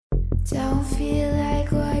Don't feel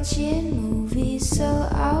like watching movies, so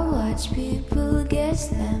I'll watch people guess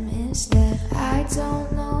them instead. I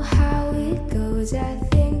don't know how it goes, I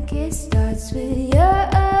think it starts with your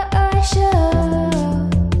show.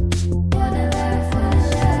 Wanna laugh,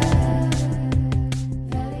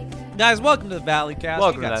 Valleycast. Guys, welcome to the Valleycast.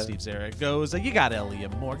 Welcome you got to Steve Zaragoza, you got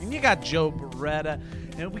Elliot Morgan, you got Joe Beretta,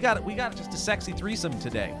 and we got just a sexy threesome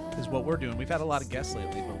today is what we're doing. We've had a lot of guests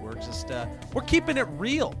lately, but we're just we're keeping it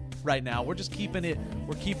real right now. We're keeping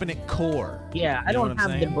it core. Yeah, I don't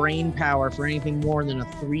have the brain power for anything more than a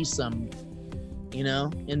threesome,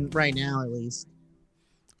 and right now at least.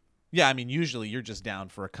 Yeah, I mean, usually you're just down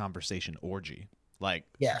for a conversation orgy. Like,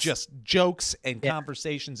 just jokes and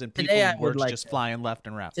conversations and people and words just flying left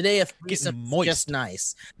and right. Today, a threesome is just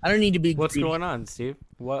nice. I don't need to be. What's going on, Steve?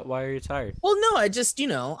 Why are you tired? Well, no, I just, I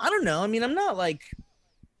don't know. I mean, I'm not like,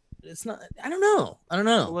 it's not. I don't know.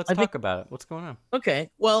 Well, let's talk about it. What's going on?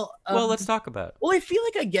 Okay. Well, let's talk about it. Well, I feel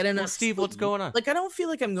like I get enough. Well, Steve, what's going on? Like, I don't feel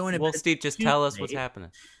like I'm going to. Well, Steve, just tell us what's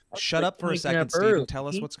happening. Shut up for a second, Steve, and tell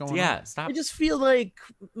us what's going on. Yeah, stop. I just feel like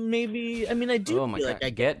maybe, I do feel like I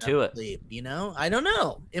get to it. Sleep, I don't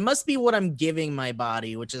know. It must be what I'm giving my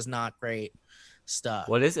body, which is not great stuff.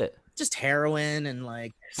 What is it? Just heroin and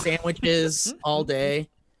like sandwiches all day.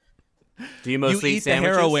 Do you mostly eat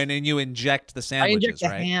sandwiches? The heroin and you inject the sandwiches, I inject the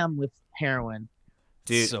right? ham with heroin.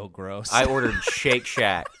 Dude, so gross. I ordered Shake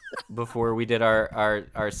Shack before we did our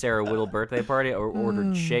Sarah Whittle birthday party. I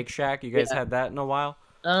ordered Shake Shack. You guys had that in a while?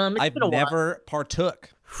 I've never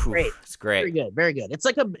partook. Great. It's great. Very good. Very good. It's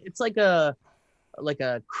like a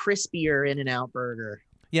crispier In-N-Out burger.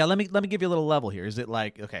 Yeah, let me give you a little level here. Is it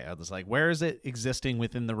like, okay, I was like, where is it existing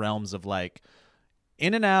within the realms of like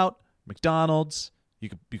In-N-Out, McDonald's? You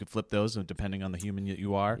could flip those depending on the human that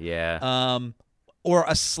you are. Yeah. Or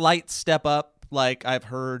a slight step up, like I've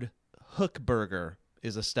heard Hook Burger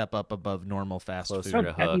is a step up above normal fast food. Closer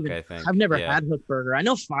to Hook, I think. I've never had Hook Burger. I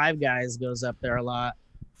know Five Guys goes up there a lot.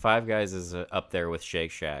 Five Guys is up there with Shake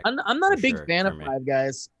Shack. I'm not a big fan of Five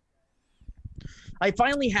Guys. I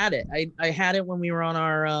finally had it. I had it when we were on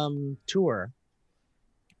our tour,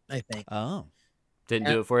 I think. Oh. Didn't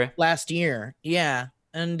do it for you? Last year. Yeah.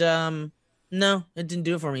 And no, it didn't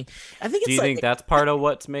do it for me. I think it's Do you think that's part of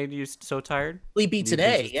what's made you so tired? Sleepy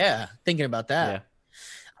today. Yeah. Thinking about that. Yeah.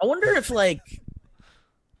 I wonder if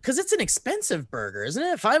because it's an expensive burger, isn't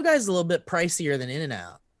it? Five Guys is a little bit pricier than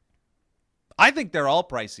In-N-Out. I think they're all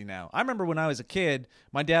pricey now. I remember when I was a kid,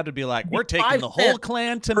 my dad would be like, we're taking the whole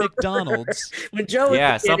clan to McDonald's. When Joe was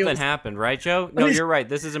a kid, something happened, right, Joe? No, you're right.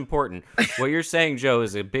 This is important. What you're saying, Joe,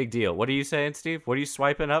 is a big deal. What are you saying, Steve? What are you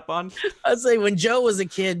swiping up on? I'd say when Joe was a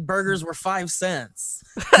kid, burgers were 5 cents.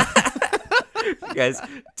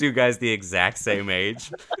 Two guys the exact same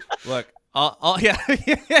age. Look,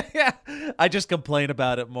 yeah. I just complain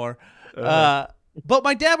about it more. But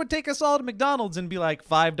my dad would take us all to McDonald's and be like,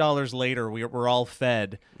 $5 later, we're all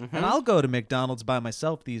fed. Mm-hmm. And I'll go to McDonald's by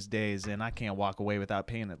myself these days, and I can't walk away without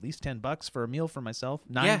paying at least $10 for a meal for myself.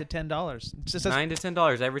 $9 to $10. It's just $9 to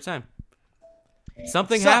 $10 every time.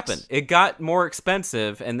 Something happened. It got more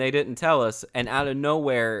expensive, and they didn't tell us. And out of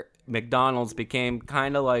nowhere, McDonald's became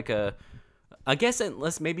kind of like I guess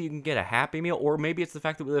unless maybe you can get a Happy Meal, or maybe it's the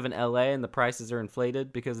fact that we live in LA and the prices are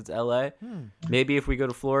inflated because it's LA. Maybe if we go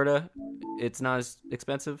to Florida, it's not as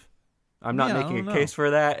expensive. I'm not making a case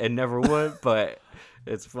for that and never would, but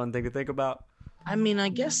it's a fun thing to think about. I mean, I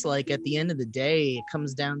guess at the end of the day, it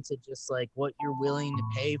comes down to just what you're willing to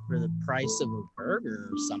pay for the price of a burger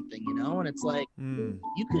or something, and it's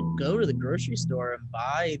you could go to the grocery store and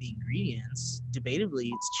buy the ingredients. Debatably,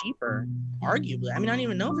 it's cheaper. Arguably. I mean, I don't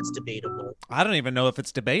even know if it's debatable. I don't even know if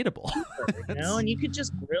it's debatable. And you could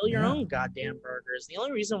just grill your own goddamn burgers. The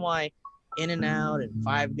only reason why In-N-Out and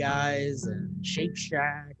Five Guys and Shake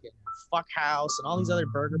Shack and Fuck House and all these other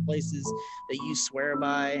burger places that you swear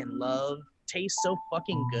by and love taste so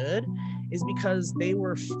fucking good is because they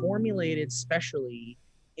were formulated specially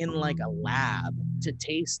in a lab to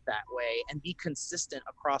taste that way and be consistent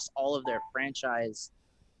across all of their franchise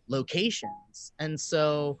locations. And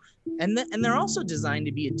so and they're also designed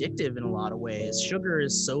to be addictive in a lot of ways. Sugar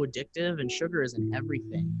is so addictive, and sugar is in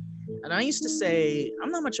everything. And I used to say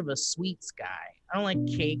I'm not much of a sweets guy. I don't like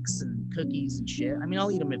cakes and cookies and shit. I mean,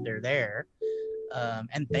 I'll eat them if they're there.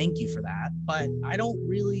 And thank you for that, but I don't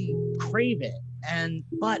really crave it.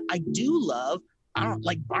 But I do love, I don't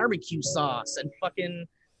like barbecue sauce and fucking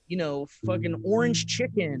orange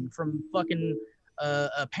chicken from fucking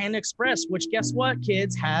Panda Express, which guess what,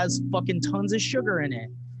 kids, has fucking tons of sugar in it.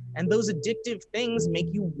 And those addictive things make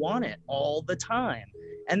you want it all the time.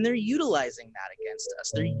 And they're utilizing that against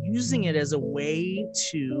us. They're using it as a way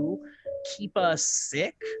to keep us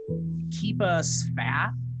sick keep us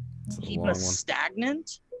fat, It's a keep long us one.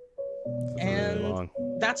 stagnant. It's really And long.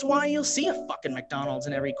 that's why you'll see a fucking McDonald's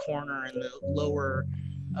in every corner in the lower,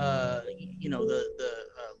 the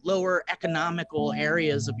lower economical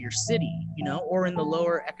areas of your city, or in the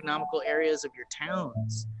lower economical areas of your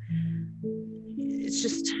towns. It's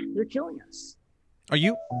just, they're killing us. Are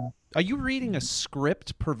you reading a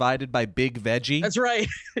script provided by Big Veggie? That's right.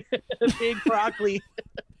 Big broccoli.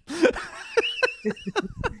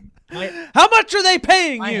 How much are they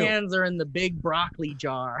paying My you? hands are in the big broccoli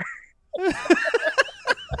jar.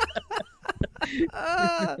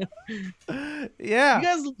 Yeah. You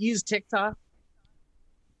guys use TikTok?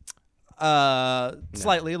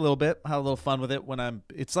 Slightly, a little bit. Had a little fun with it when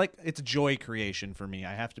it's joy creation for me.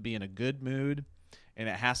 I have to be in a good mood, and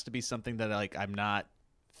it has to be something that I'm not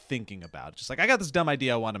thinking about. Just like, I got this dumb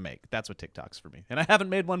idea I want to make. That's what TikTok's for me. And I haven't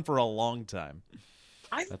made one for a long time.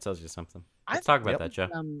 That tells you something. Let's talk about that, Joe.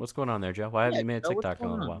 What's going on there, Joe? Why haven't you made a TikTok in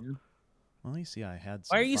a little while? Well, you see, I had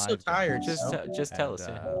some. Why are you so tired? Just tell us.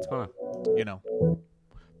 What's going on?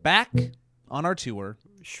 Back on our tour.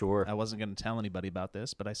 Sure. I wasn't going to tell anybody about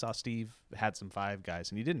this, but I saw Steve had some Five Guys,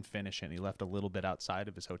 and he didn't finish it. And he left a little bit outside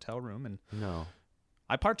of his hotel room, and No.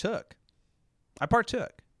 I partook.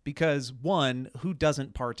 Because, one, who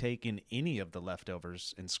doesn't partake in any of the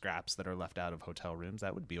leftovers and scraps that are left out of hotel rooms?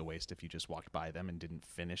 That would be a waste if you just walked by them and didn't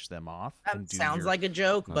finish them off. That sounds like a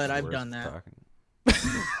joke, Not but the I've worst done that.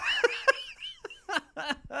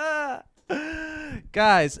 talking.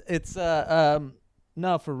 Guys, it's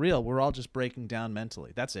no, for real. We're all just breaking down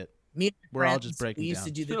mentally. That's it. Me and We're all friends, just breaking we used down.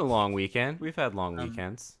 to do It's been this a long weekend. We've had long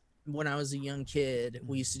weekends. when I was a young kid.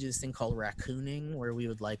 We used to do this thing called raccooning, where we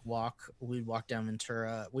would walk down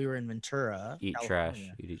Ventura. We were in Ventura. Eat California.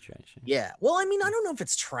 trash. You'd eat trash. Yeah. Well, I mean, I don't know if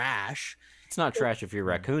it's trash. It's not trash if you're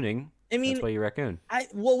raccooning. I mean, That's why you raccoon.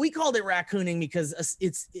 we called it raccooning because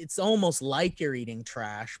it's almost like you're eating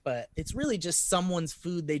trash, but it's really just someone's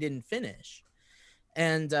food they didn't finish.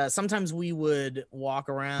 And sometimes we would walk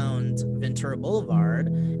around Ventura Boulevard,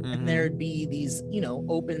 and there'd be these,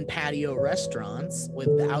 open patio restaurants with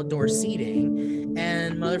outdoor seating,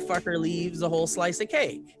 and motherfucker leaves a whole slice of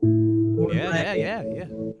cake. Yeah.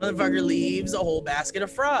 Motherfucker leaves a whole basket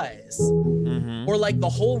of fries, Mm-hmm. or the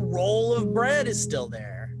whole roll of bread is still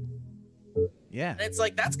there. Yeah. And it's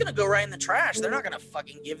that's gonna go right in the trash. They're not gonna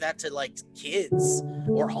fucking give that to kids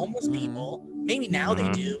or homeless people. Maybe now they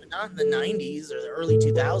do, but not in the 90s or the early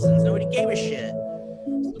 2000s. Nobody gave a shit.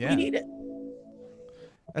 So Yeah. we need it.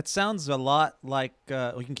 That sounds a lot like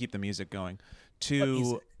we can keep the music going. What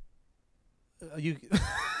music? You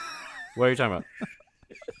What are you talking about?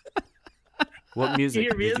 What music?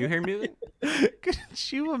 hear Did you hear music? could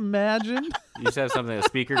you imagine? You just have something, a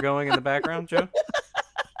speaker going in the background, Joe?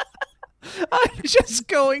 I'm just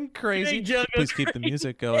going crazy. Hey, Joe, go Please keep the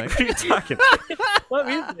music going. What are you talking? What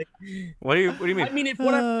music? What do you mean? I mean, if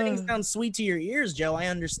what I'm saying sounds sweet to your ears, Joe, I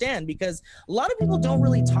understand, because a lot of people don't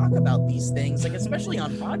really talk about these things, especially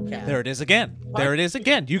on podcasts. There it is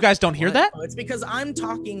again. You guys don't hear that? Oh, it's because I'm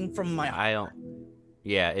talking from my I don't.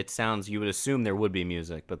 Yeah, it sounds. You would assume there would be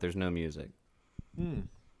music, but there's no music.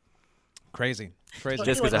 Crazy. Well,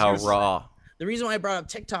 Just because of how raw. The reason why I brought up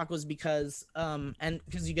TikTok was because, and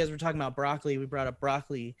because you guys were talking about broccoli, we brought up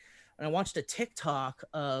broccoli, and I watched a TikTok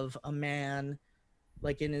of a man,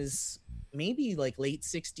 in his maybe late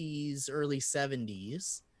 60s, early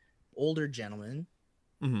 70s, older gentleman,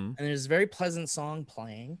 and there's a very pleasant song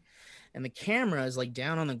playing, and the camera is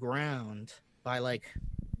down on the ground by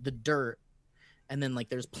the dirt, and then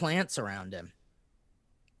there's plants around him.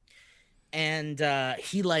 And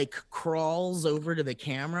he crawls over to the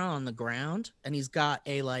camera on the ground, and he's got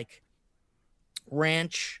a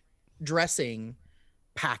ranch dressing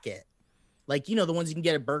packet, the ones you can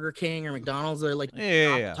get at Burger King or McDonald's. They're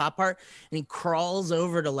the top part, and he crawls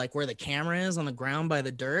over to where the camera is on the ground by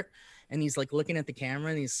the dirt, and he's looking at the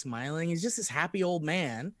camera and he's smiling. He's just this happy old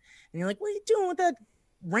man, and you're what are you doing with that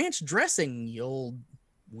ranch dressing, you old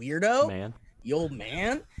weirdo, Man. you old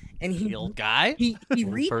man? And he Old guy? he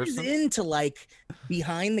Old reaches person? into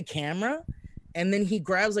behind the camera, and then he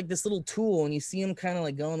grabs this little tool, and you see him kind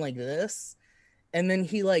of going like this, and then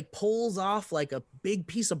he pulls off a big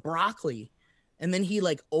piece of broccoli, and then he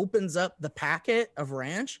opens up the packet of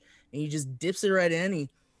ranch, and he just dips it right in. He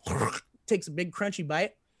takes a big crunchy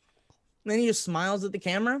bite, and then he just smiles at the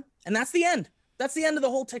camera, and that's the end. That's the end of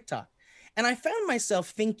the whole TikTok. And I found myself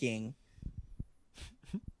thinking,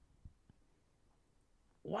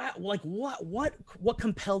 what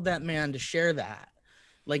compelled that man to share that?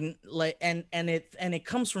 It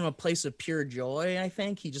comes from a place of pure joy. I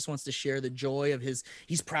think he just wants to share the joy of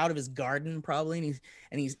he's proud of his garden probably,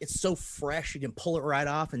 and it's so fresh you can pull it right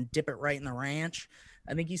off and dip it right in the ranch,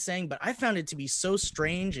 I think he's saying. But I found it to be so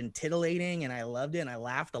strange and titillating, and I loved it, and I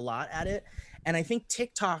laughed a lot at it. And I think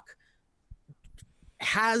TikTok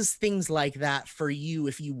has things like that for you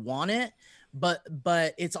if you want it, but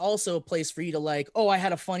it's also a place for you to like, oh, I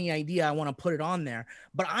had a funny idea, I want to put it on there.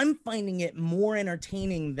 But I'm finding it more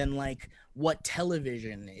entertaining than like what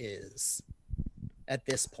television is at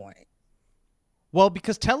this point. Well,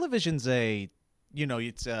 because television's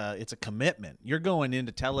it's a commitment. You're going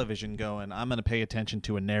into television going, I'm going to pay attention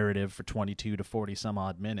to a narrative for 22 to 40 some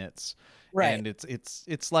odd minutes. Right. And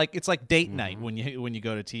it's like date night when you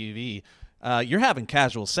go to TV. You're having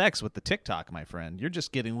casual sex with the TikTok, my friend. You're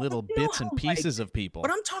just getting little bits and pieces of people. But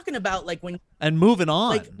I'm talking about like and moving on.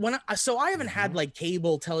 Like I haven't had like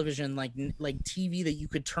cable television, like TV that you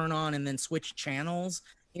could turn on and then switch channels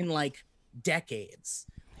in like decades.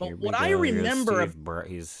 But what I remember,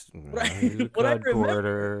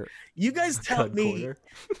 you guys tell me.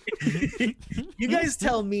 You guys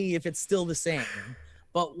tell me if it's still the same.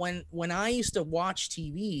 But when I used to watch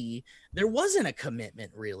TV, there wasn't a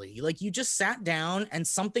commitment really. Like you just sat down and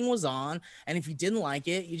something was on, and if you didn't like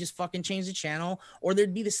it, you just fucking changed the channel, or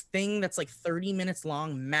there'd be this thing that's like 30 minutes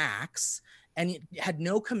long max, and it had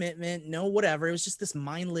no commitment, no whatever. It was just this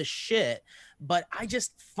mindless shit. But I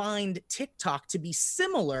just find TikTok to be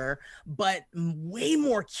similar, but way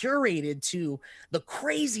more curated to the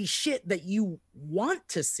crazy shit that you want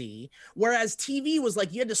to see. Whereas TV was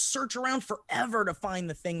like you had to search around forever to find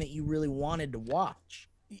the thing that you really wanted to watch.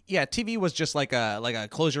 Yeah, TV was just like a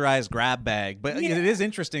close your eyes grab bag. But it is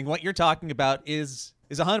interesting. What you're talking about is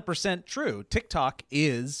 100% true. TikTok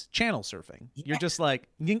is channel surfing. Yeah. You're just like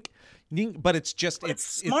yink, yink, but it's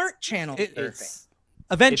smart channel surfing.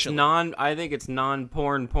 Eventually. I think it's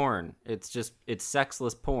non-porn. It's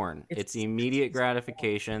sexless porn. It's immediate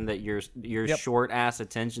gratification that your short ass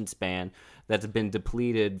attention span that's been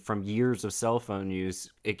depleted from years of cell phone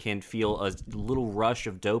use, it can feel a little rush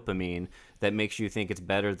of dopamine that makes you think it's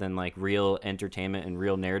better than like real entertainment and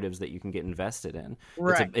real narratives that you can get invested in.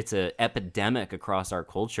 Right. It's an epidemic across our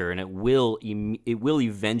culture, and it will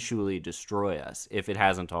eventually destroy us if it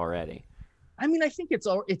hasn't already. I mean, I think it's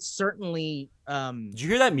certainly. Did you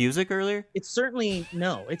hear that music earlier? It certainly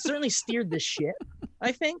steered the ship.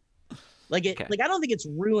 I think, like I don't think it's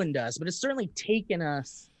ruined us, but it's certainly taken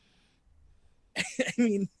us. I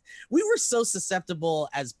mean, we were so susceptible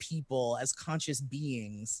as people, as conscious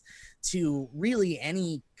beings, to really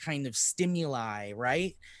any kind of stimuli,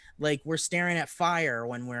 right? Like we're staring at fire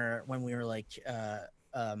when we were like.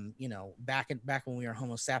 Back when we were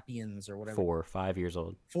Homo sapiens or whatever. 4 or 5 years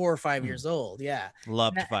old. 4 or 5 years old, yeah.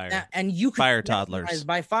 Loved fire. And you could fire toddlers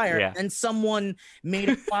by fire. Yeah. And someone made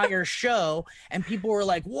a fire show, and people were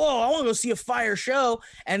like, "Whoa, I want to go see a fire show."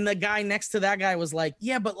 And the guy next to that guy was like,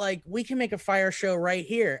 "Yeah, but like we can make a fire show right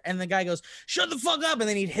here." And the guy goes, "Shut the fuck up!" And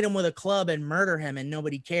then he'd hit him with a club and murder him, and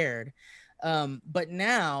nobody cared. But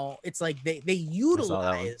now it's like they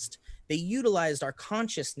utilized our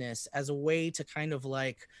consciousness as a way to kind of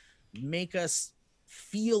like make us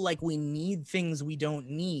feel like we need things we don't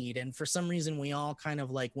need. And for some reason, we all kind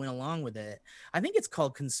of like went along with it. I think it's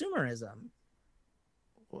called consumerism.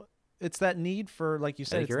 It's that need for, like you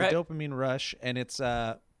said, it's the dopamine rush. And it's,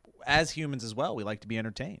 as humans as well, we like to be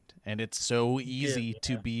entertained. And it's so easy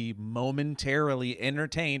to be momentarily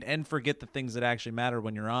entertained and forget the things that actually matter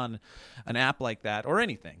when you're on an app like that or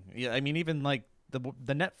anything. Yeah, I mean, even like, the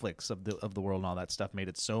Netflix of the world and all that stuff made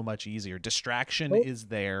it so much easier. Distraction is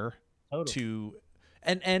there to,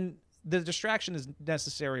 and the distraction is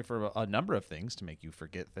necessary for a number of things to make you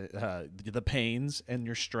forget the pains and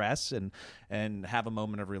your stress and have a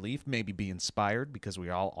moment of relief, maybe be inspired, because we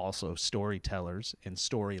are all also storytellers and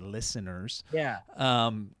story listeners. Yeah.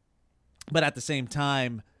 But at the same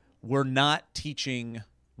time, we're not teaching.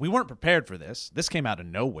 We weren't prepared for this. This came out of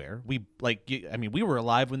nowhere. We were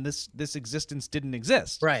alive when this existence didn't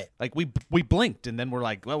exist. Right. Like we blinked, and then we're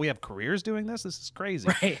like, well, we have careers doing this. This is crazy.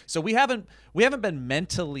 Right. So we haven't been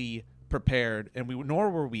mentally prepared, and nor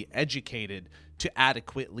were we educated to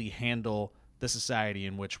adequately handle the society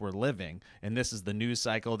in which we're living. And this is the news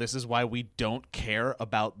cycle. This is why we don't care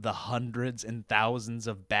about the hundreds and thousands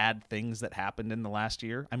of bad things that happened in the last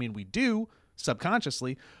year. I mean, we do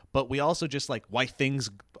subconsciously, but we also just like why things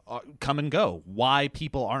come and go, why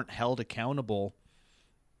people aren't held accountable,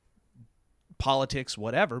 politics,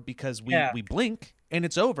 whatever, because we blink and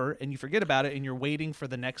it's over and you forget about it and you're waiting for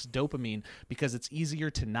the next dopamine, because it's easier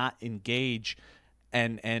to not engage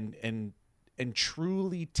and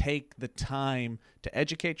truly take the time to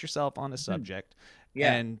educate yourself on a subject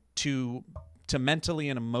Yeah. and to mentally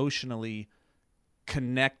and emotionally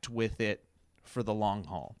connect with it for the long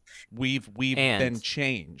haul. We've been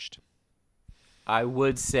changed. I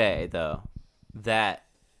would say though that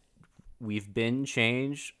we've been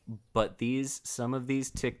changed, but some of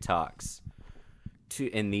these TikToks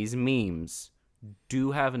and these memes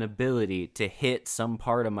do have an ability to hit some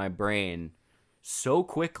part of my brain so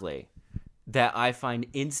quickly that I find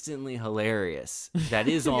instantly hilarious. That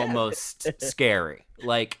is almost scary.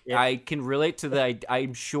 Like, I can relate to that.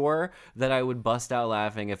 I'm sure that I would bust out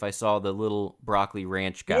laughing if I saw the little broccoli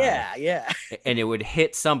ranch guy. Yeah. And it would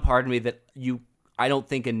hit some part of me that I don't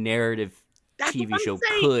think a narrative TV show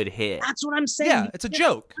could hit. That's what I'm saying. Yeah, it's a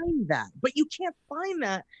joke. Find that, but you can't find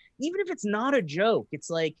that even if it's not a joke. It's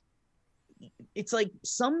like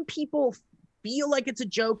some people feel like it's a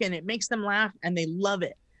joke and it makes them laugh and they love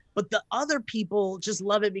it. But the other people just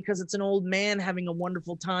love it because it's an old man having a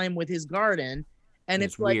wonderful time with his garden. And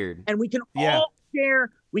it's like, weird. And we can all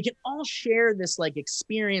share this like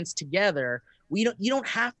experience together. You don't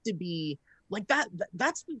have to be like that.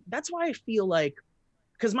 That's why I feel like,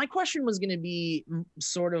 because my question was going to be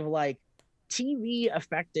sort of like TV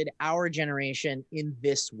affected our generation in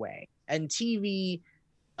this way. And TV,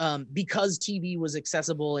 because TV was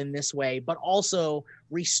accessible in this way, but also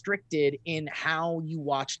restricted in how you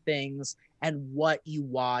watched things and what you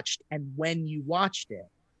watched and when you watched it.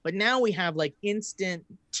 But now we have like instant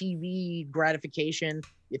TV gratification.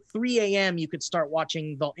 At 3 a.m., you could start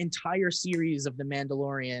watching the entire series of The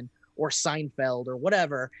Mandalorian or Seinfeld or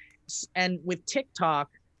whatever. And with TikTok,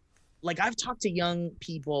 like I've talked to young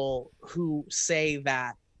people who say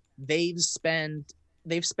that they've spent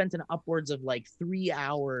an upwards of like 3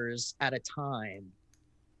 hours at a time,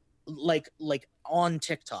 like on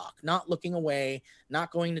TikTok, not looking away, not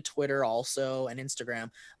going to Twitter also and Instagram,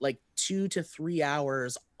 like 2 to 3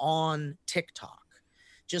 hours on TikTok,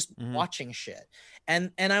 just watching shit.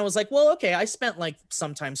 And I was like, well, okay, I spent like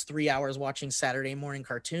sometimes 3 hours watching Saturday morning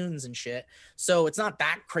cartoons and shit. So it's not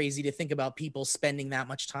that crazy to think about people spending that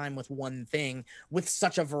much time with one thing with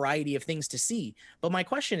such a variety of things to see. But my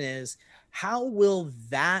question is, how will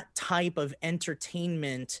that type of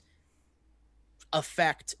entertainment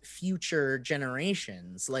affect future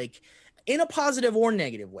generations, like in a positive or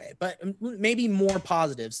negative way, but maybe more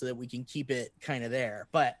positive so that we can keep it kind of there?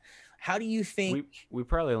 But how do you think we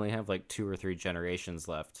probably only have like 2 or 3 generations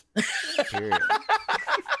left, period.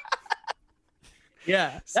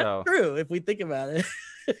 Yeah, that's true if we think about it.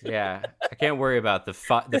 Yeah, I can't worry about the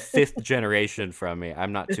 5th generation from me.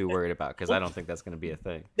 I'm not too worried about, because I don't think that's going to be a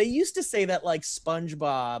thing. They used to say that like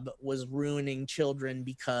SpongeBob was ruining children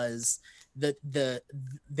because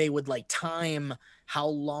they would like time how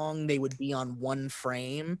long they would be on one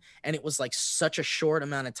frame, and it was like such a short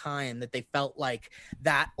amount of time that they felt like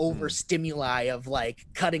that overstimuli of like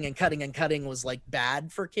cutting and cutting and cutting was like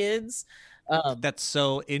bad for kids. That's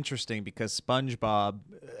so interesting, because SpongeBob,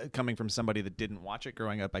 coming from somebody that didn't watch it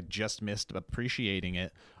growing up, I just missed appreciating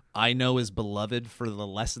it. I know is beloved for the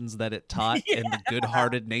lessons that it taught and the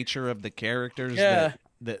good-hearted nature of the characters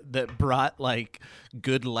that brought like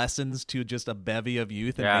good lessons to just a bevy of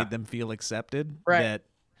youth and made them feel accepted. Right. That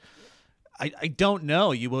I don't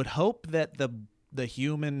know. You would hope that the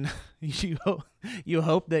human you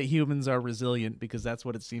hope that humans are resilient, because that's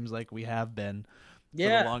what it seems like we have been for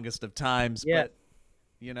the longest of times. Yeah. But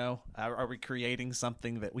you know, are we creating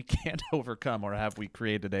something that we can't overcome, or have we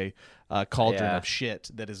created a cauldron of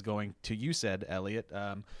shit that is going to, you said, Elliot,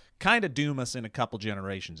 kind of doom us in a couple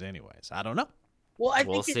generations anyways? I don't know. Well,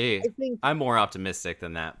 we'll see. I'm more optimistic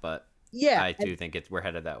than that, but I do think we're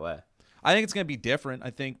headed that way. I think it's going to be different.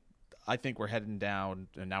 I think we're heading down,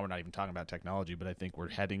 and now we're not even talking about technology, but I think we're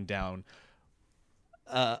heading down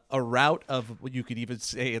a route of, you could even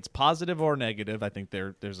say it's positive or negative. I think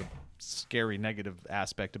there's a scary negative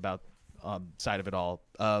aspect about side of it all,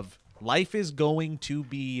 of life is going to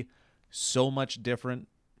be so much different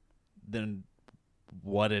than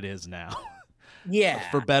what it is now. Yeah.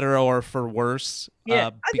 For better or for worse,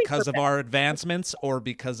 because of better. our advancements or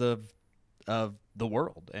because of the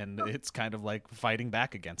world, and it's kind of like fighting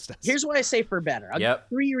back against us. Here's why I say for better. I'll give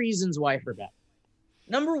 3 reasons why for better.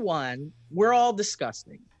 Number 1, we're all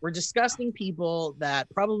disgusting. We're disgusting people that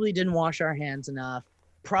probably didn't wash our hands enough,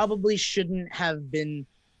 probably shouldn't have been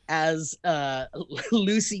as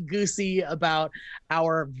loosey-goosey about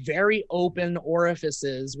our very open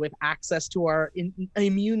orifices with access to our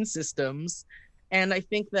immune systems. And I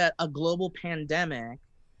think that a global pandemic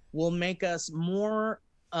will make us more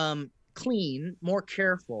clean, more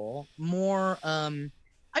careful, more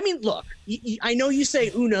I mean, look, I know you say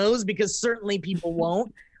who knows because certainly people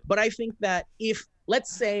won't, but I think that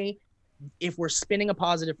let's say, if we're spinning a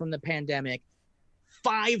positive from the pandemic,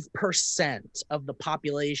 5% of the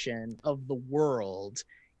population of the world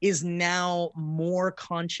is now more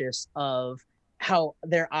conscious of how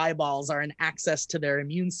their eyeballs are an access to their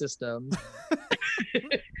immune system.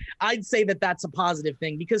 I'd say that that's a positive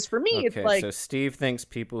thing because for me, it's like. So Steve thinks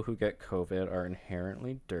people who get COVID are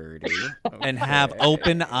inherently dirty And have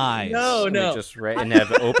open eyes. No. And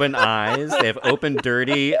have open eyes. They have open,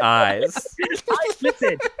 dirty eyes.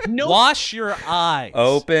 Listen, no. Wash your eyes.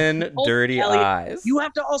 Open, dirty Elliot, eyes. You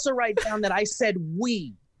have to also write down that I said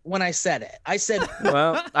we when I said it. I said.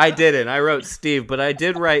 Well, I didn't. I wrote Steve, but I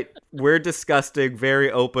did write we're disgusting,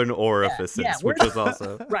 very open orifices, which was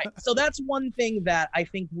also right. So that's one thing that I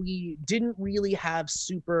think we didn't really have a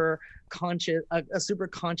super conscious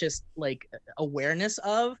like awareness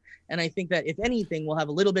of, and I think that if anything, we'll have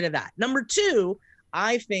a little bit of that. Number two,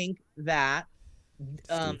 I think that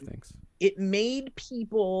it made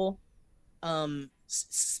people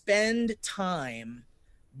spend time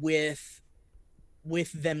with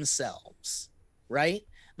themselves, right?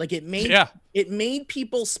 Like it made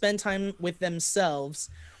people spend time with themselves,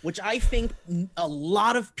 which I think a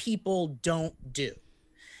lot of people don't do.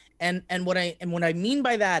 And what I mean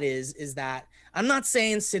by that is that I'm not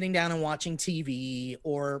saying sitting down and watching TV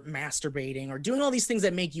or masturbating or doing all these things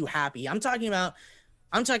that make you happy. I'm talking about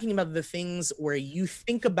the things where you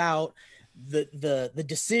think about the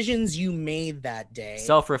decisions you made that day.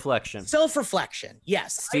 Self-reflection.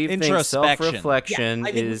 Yes. Steve thinks self-reflection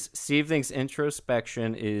Steve thinks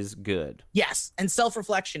introspection is good. Yes, and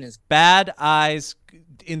self-reflection is bad eyes,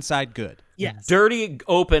 inside good. Yes. Dirty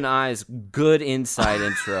open eyes, good inside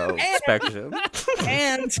introspection.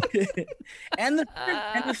 and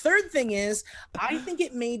the third thing is, I think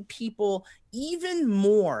it made people even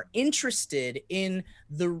more interested in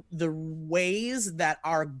the ways that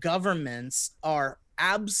our governments are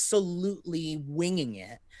absolutely winging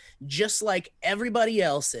it, just like everybody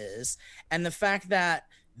else is, and the fact that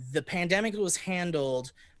the pandemic was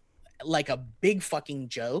handled like a big fucking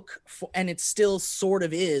joke, and it still sort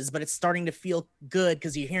of is, but it's starting to feel good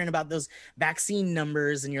because you're hearing about those vaccine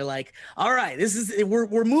numbers and you're like, all right,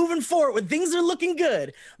 we're moving forward, things are looking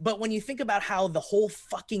good. But when you think about how the whole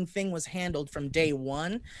fucking thing was handled from day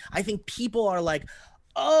one, I think people are like,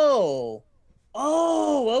 oh,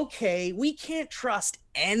 okay, we can't trust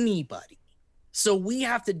anybody. So we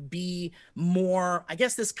have to be more, I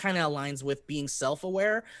guess this kind of aligns with being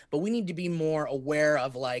self-aware, but we need to be more aware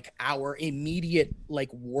of like our immediate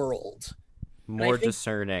like world. More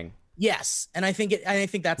discerning. Yes. And I think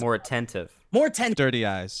that's more attentive. Dirty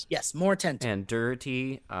eyes. Yes, more attentive. And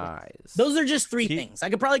dirty eyes. Those are just three things. I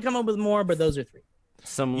could probably come up with more, but those are three.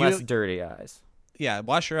 Some less dirty eyes. Yeah,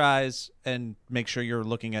 wash your eyes and make sure you're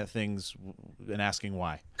looking at things and asking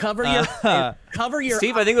why. Cover your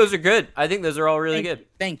Steve, I think those are good. I think those are all really good.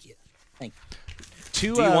 Thank you.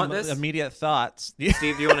 Two do you want this? Immediate thoughts. Steve,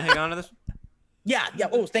 do you want to hang on to this? Yeah.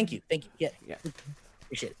 Oh, thank you. Yeah.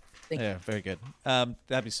 Appreciate it. Thank you. Yeah, very good.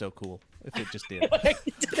 That'd be so cool if it just did.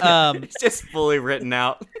 It's just fully written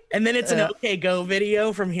out. And then it's an OK Go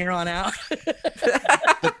video from here on out.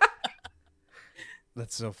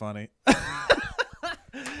 That's so funny.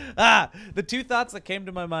 The two thoughts that came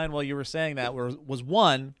to my mind while you were saying that was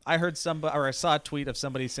one, I saw a tweet of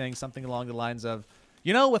somebody saying something along the lines of,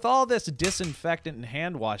 with all this disinfectant and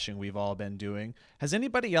hand washing we've all been doing, has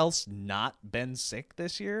anybody else not been sick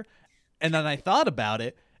this year? And then I thought about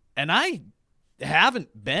it, and I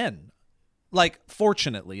haven't been. Like,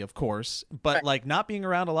 fortunately, of course, but like not being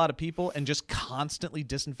around a lot of people and just constantly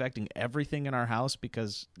disinfecting everything in our house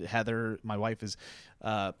because Heather, my wife, is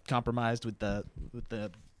compromised with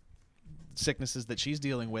the sicknesses that she's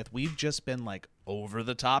dealing with. We've just been like over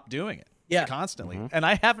the top doing it, constantly, and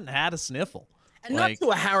I haven't had a sniffle. And not to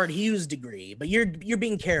a Howard Hughes degree, but you're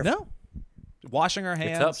being careful. No, washing our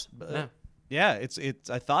hands. Yeah, it's.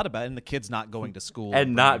 I thought about it, and the kids not going to school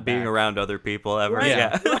and not being around other people ever. Right.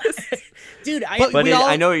 Yeah, dude.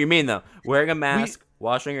 I know what you mean though. Wearing a mask,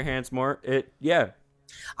 washing your hands more.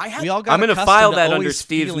 I'm gonna file that under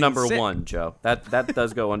Steve's number one, Joe. That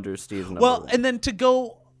does go under Steve's number one. Well, and then to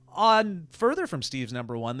go on further from Steve's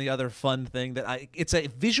number one, the other fun thing it's a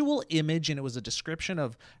visual image, and it was a description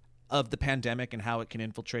of the pandemic and how it can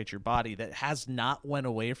infiltrate your body that has not went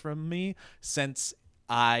away from me since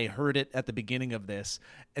I heard it at the beginning of this,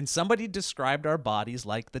 and somebody described our bodies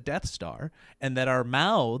like the Death Star, and that our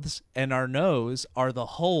mouths and our nose are the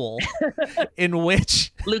hole in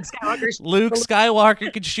which Luke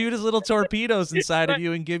Skywalker could shoot his little torpedoes inside of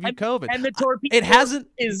you and give you COVID. And the torpedo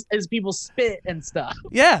is people spit and stuff.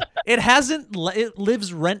 Yeah, it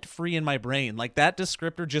lives rent free in my brain. Like that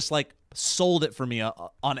descriptor just like sold it for me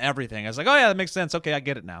on everything. I was like, oh yeah, that makes sense. Okay, I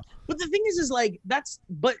get it now. But the thing is like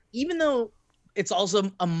but even though it's also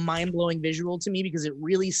a mind-blowing visual to me because it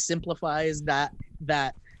really simplifies that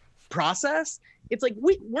process. It's like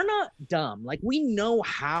we're not dumb. Like we know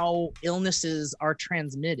how illnesses are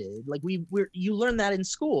transmitted. Like you learn that in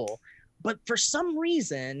school. But for some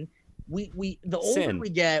reason, the older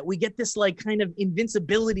we get this like kind of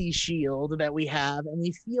invincibility shield that we have, and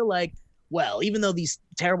we feel like, well, even though these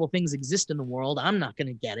terrible things exist in the world, I'm not going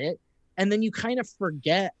to get it. And then you kind of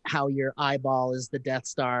forget how your eyeball is the Death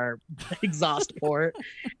Star exhaust port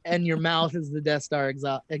and your mouth is the Death Star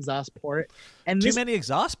exhaust port. And too many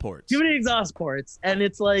exhaust ports. And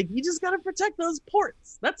it's like, you just got to protect those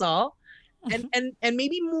ports. That's all. And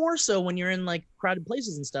maybe more so when you're in like crowded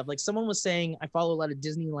places and stuff. Like someone was saying, I follow a lot of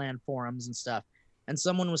Disneyland forums and stuff. And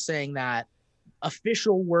someone was saying that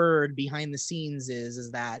official word behind the scenes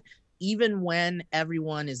is that even when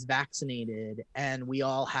everyone is vaccinated and we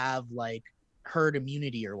all have like herd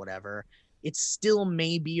immunity or whatever, it still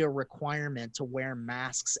may be a requirement to wear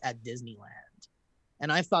masks at Disneyland.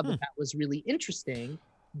 And I thought that was really interesting,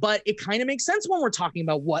 but it kind of makes sense when we're talking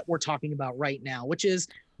about what we're talking about right now, which is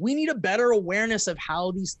we need a better awareness of how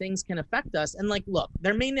these things can affect us. And like, look,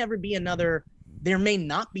 there may not be another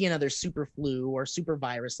super flu or super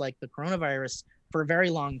virus like the coronavirus for a very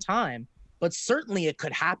long time. But certainly it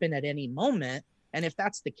could happen at any moment. And if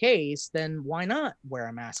that's the case, then why not wear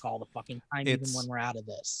a mask all the fucking time, even when we're out of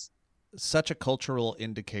this? Such a cultural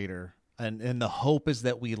indicator. And the hope is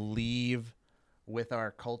that we leave with our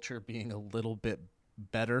culture being a little bit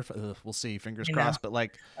better. We'll see, fingers crossed. But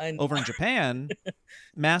like over in Japan,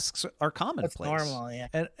 masks are commonplace. That's normal, yeah.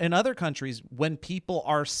 And in other countries, when people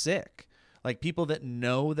are sick, like people that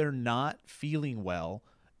know they're not feeling well,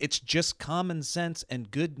 it's just common sense and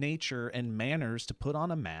good nature and manners to put on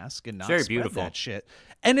a mask and not spread that shit.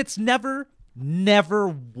 And it's never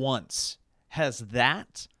once has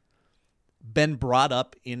that been brought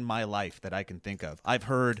up in my life that I can think of. I've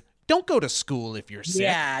heard, don't go to school if you're sick.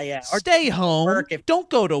 Yeah. Stay home. Don't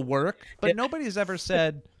go to work. But nobody's ever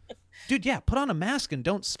said, dude, put on a mask and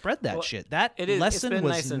don't spread that shit. That lesson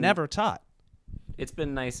was never taught. It's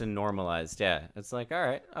been nice and normalized, yeah. It's like, all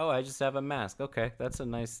right, I just have a mask. Okay, that's a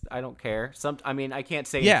nice, I don't care. I can't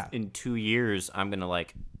say in 2 years I'm going to,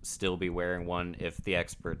 like, still be wearing one if the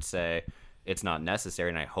experts say it's not necessary,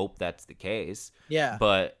 and I hope that's the case. Yeah.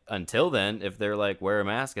 But until then, if they're like, wear a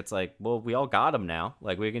mask, it's like, well, we all got them now.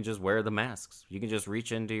 Like, we can just wear the masks. You can just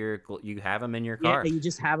reach into you have them in your car. Yeah, you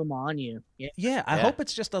just have them on you. Yeah, I hope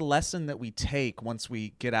it's just a lesson that we take once we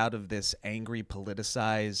get out of this angry,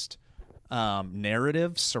 politicized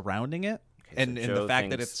narrative surrounding it, okay, and the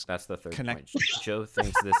fact that it's that's the third point. Joe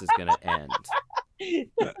thinks this is going to end.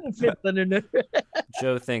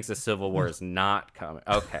 Joe thinks the Civil War is not coming.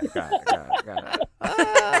 Okay, got it.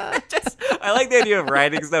 I like the idea of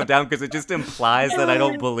writing stuff down because it just implies that I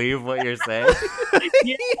don't believe what you're saying. So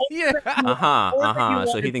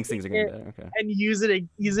he thinks things are going to be better. Okay. And use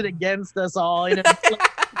it against us all. You know,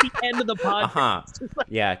 the end of the podcast.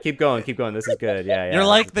 Yeah, keep going. This is good. Yeah. You're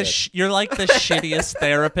like the shittiest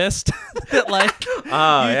therapist. That like.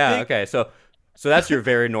 Oh yeah. Okay. So that's your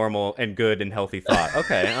very normal and good and healthy thought.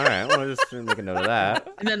 Okay. All right. Well, just make a note of that.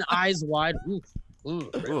 And then eyes wide. Ooh. All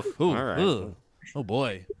right. Ooh. Oh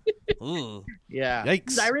boy. Ooh. Yeah.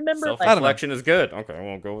 Yikes. I remember self-reflection is good. Okay, I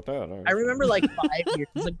won't go with that. Right. I remember like 5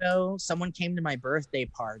 years ago, someone came to my birthday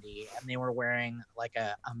party and they were wearing like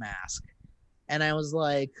a mask. And I was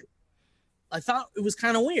like, I thought it was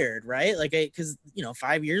kind of weird, right? Like, because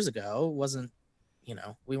 5 years ago it wasn't,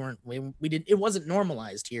 it wasn't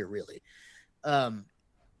normalized here really. But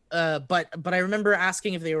I remember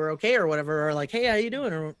asking if they were okay or whatever, or like, hey, how you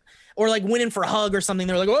doing? Or like went in for a hug or something.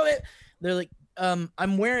 They're like, oh, they're like,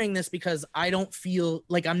 I'm wearing this because I don't feel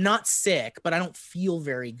like, I'm not sick, but I don't feel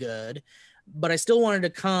very good. But I still wanted to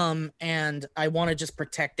come, and I want to just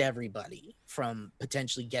protect everybody from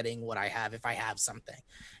potentially getting what I have if I have something.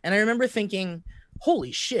 And I remember thinking,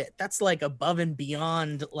 holy shit, that's like above and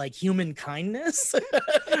beyond like human kindness.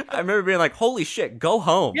 I remember being like, holy shit, go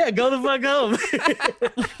home. Yeah, go the fuck home.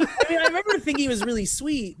 I remember thinking it was really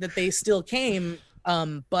sweet that they still came.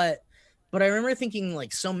 But I remember thinking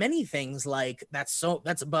like so many things like that's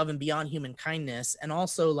above and beyond human kindness. And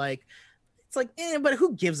also like, it's like, but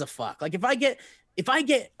who gives a fuck? Like if I get if I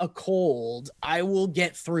get a cold, I will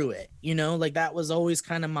get through it. You know, like that was always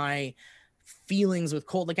kind of my feelings with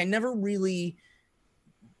cold. Like I never really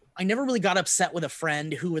got upset with a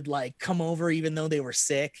friend who would like come over even though they were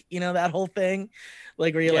sick. You know, that whole thing.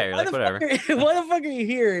 Like where you're Yeah, like, you're like, whatever. why the fuck are you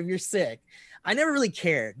here if you're sick? I never really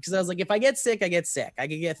cared because I was like, if I get sick, I get sick. I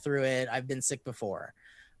can get through it. I've been sick before.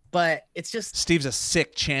 But it's just Steve's a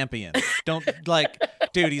sick champion. Don't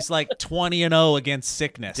dude, he's like 20-0 against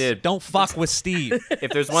sickness. Dude. Don't fuck with Steve.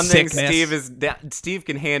 If there's one Sickness. thing Steve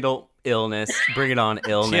can handle illness. Bring it on,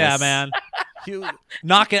 illness. Yeah, man. He'll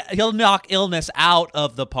knock illness out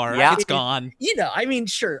of the park. Yeah. It's gone. You know, I mean,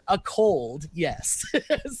 sure, a cold, yes.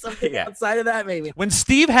 Something Yeah. outside of that, maybe. When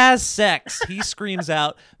Steve has sex, he screams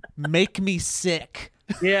out, "Make me sick."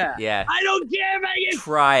 Yeah. Yeah. I don't care if I get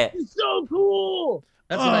Try it. it's so cool.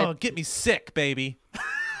 That's what Oh, get me sick, baby.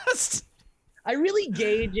 I really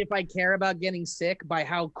gauge if I care about getting sick by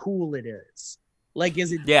how cool it is. Like,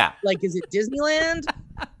 is it Yeah. like is it Disneyland?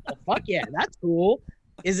 Oh, fuck yeah, that's cool.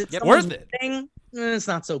 Is it Yep. someone's Worth it. thing? It's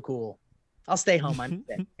not so cool. I'll stay home. I'm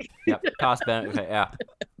sick. Yep. Cost benefit. Okay, yeah.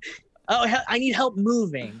 Oh, I need help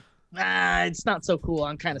moving. It's not so cool.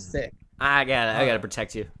 I'm kind of sick. I gotta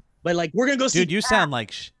protect you. But like, we're gonna go see Dude, you sound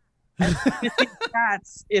like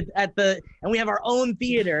cats and we have our own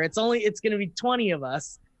theater. It's gonna be 20 of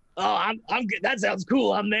us. Oh, I'm good. That sounds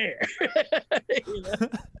cool. I'm there. You know?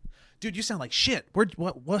 dude, you sound like shit.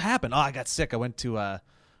 What happened? Oh, I got sick. I went to a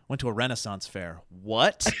Renaissance fair.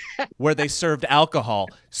 What? Where they served alcohol.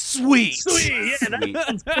 Sweet. Sweet. Yeah, Sweet. that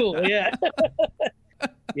sounds cool. Yeah.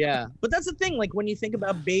 Yeah. But that's the thing. Like when you think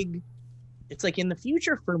about big, it's like in the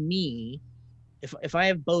future for me, if I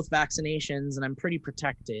have both vaccinations and I'm pretty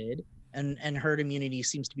protected and herd immunity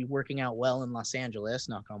seems to be working out well in Los Angeles,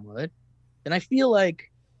 knock on wood, then I feel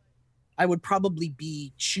like I would probably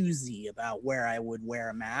be choosy about where I would wear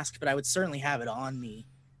a mask, but I would certainly have it on me.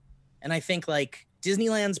 And I think like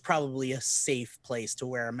Disneyland's probably a safe place to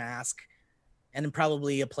wear a mask and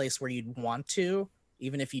probably a place where you'd want to,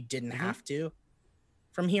 even if you didn't have to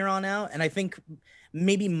from here on out. And I think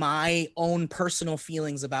maybe my own personal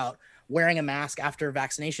feelings about wearing a mask after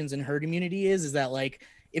vaccinations and herd immunity is that like,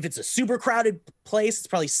 if it's a super crowded place, it's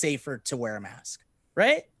probably safer to wear a mask,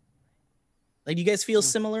 right? Like, do you guys feel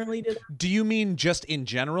similarly to that? Do you mean just in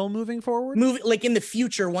general moving forward? Like in the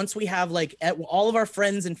future, once we have like all of our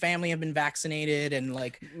friends and family have been vaccinated and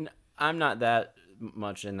like, I'm not that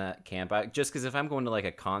much in that camp. Just because if I'm going to like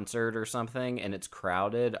a concert or something and it's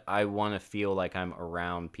crowded, I want to feel like I'm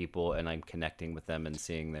around people and I'm connecting with them and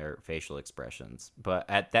seeing their facial expressions. But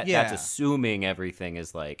that's assuming everything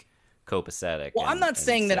is like copacetic. well, I'm not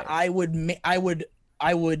saying that I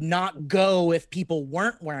would not go if people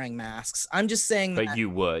weren't wearing masks. I'm just saying But that you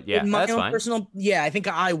would. Yeah, in my that's own fine. personal, I think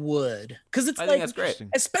I would. Because it's I like, think that's great.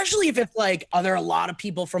 especially if it's like, are there a lot of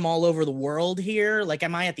people from all over the world here? Like,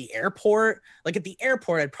 am I at the airport? Like at the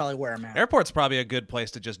airport, I'd probably wear a mask. Airport's probably a good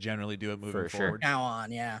place to just generally do it moving For sure. forward. Now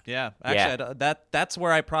on, yeah. Yeah, actually, that's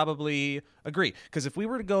where I probably agree. Because if we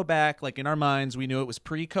were to go back, like in our minds, we knew it was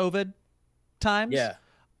pre-COVID times. Yeah.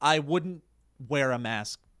 I wouldn't wear a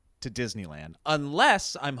mask to Disneyland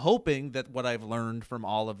unless I'm hoping that what I've learned from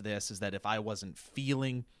all of this is that if I wasn't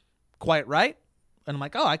feeling quite right, and I'm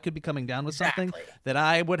like, oh, I could be coming down with something, Exactly. that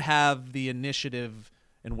I would have the initiative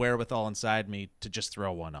and wherewithal inside me to just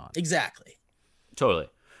throw one on. Exactly. Totally.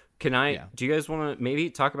 Can I? Yeah. Do you guys want to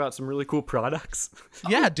maybe talk about some really cool products?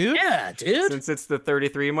 Yeah, dude. Yeah, dude. Since it's the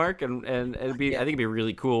 33 mark, and it'd be, I think it'd be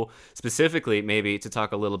really cool, specifically maybe to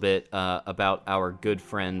talk a little bit about our good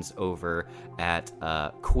friends over at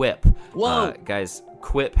Quip. Whoa. Guys,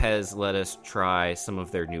 Quip has let us try some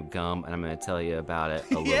of their new gum, and I'm going to tell you about it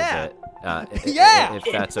a little Yeah. bit, Yeah. if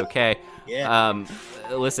that's okay. Yeah.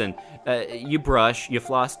 Listen, you brush, you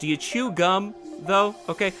floss. Do you chew gum, though?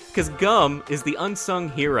 Okay, because gum is the unsung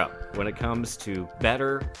hero when it comes to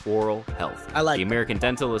better oral health. I like The that. American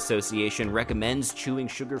Dental Association recommends chewing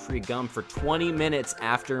sugar-free gum for 20 minutes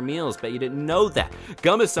after meals. Bet you didn't know that.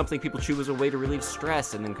 Gum is something people chew as a way to relieve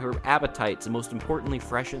stress and then curb appetites and most importantly,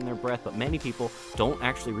 freshen their breath. But many people don't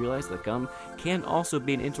actually realize that gum can also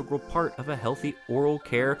be an integral part of a healthy oral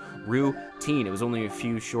care routine. It was only a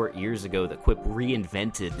few short years ago that Quip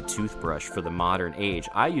reinvented the toothbrush for the modern age.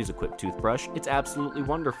 I use a Quip toothbrush. It's absolutely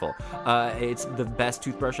wonderful. It's the best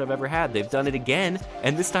toothbrush I've ever had. They've done it again,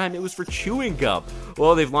 and this time it was for chewing gum.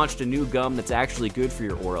 Well, they've launched a new gum that's actually good for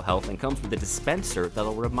your oral health and comes with a dispenser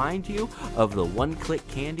that'll remind you of the one-click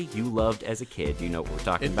candy you loved as a kid. You know what we're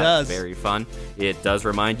talking about. Does. It's very fun. It does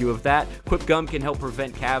remind you of that. Quip gum can help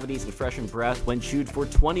prevent cavities and freshen breath when chewed for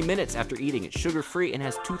 20 minutes after eating. It's sugar-free and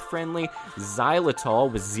has tooth-friendly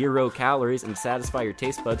xylitol with 0 calories, and to satisfy your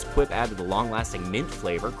taste buds, Quip added a long-lasting mint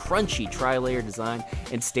flavor, crunchy tri-layer design,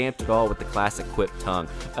 and stamped it all with the classic Quip tongue.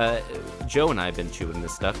 Joe and I have been chewing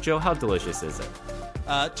this stuff. Joe, how delicious is it?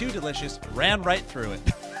 Too delicious. Ran right through it.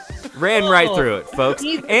 Ran right through it, folks.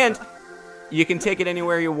 And you can take it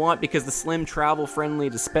anywhere you want because the slim, travel-friendly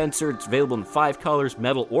dispenser, it's available in 5 colors,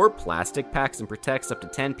 metal or plastic, packs and protects up to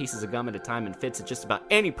 10 pieces of gum at a time and fits in just about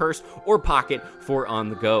any purse or pocket for on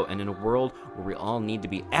the go. And in a world where we all need to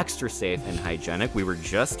be extra safe and hygienic, we were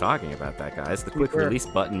just talking about that, guys. The quick release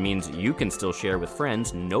button means you can still share with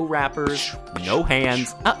friends. No wrappers, no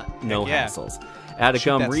hands, no hassles. Add a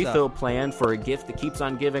gum refill plan for a gift that keeps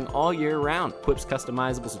on giving all year round. Quip's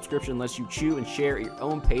customizable subscription lets you chew and share at your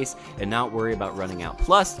own pace and not worry about running out.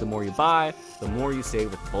 Plus, the more you buy, the more you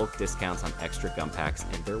save with bulk discounts on extra gum packs,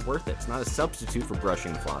 and they're worth it. It's not a substitute for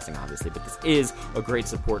brushing and flossing, obviously, but this is a great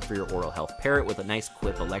support for your oral health. Pair it with a nice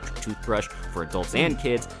Quip electric toothbrush for adults and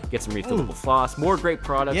kids. Get some refillable floss. More great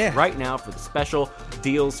products right now for the special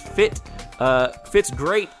deals. Fits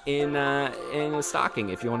great in a stocking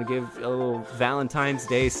if you want to give a little Valentine's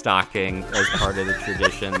Day stocking as part of the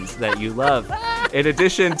traditions that you love. In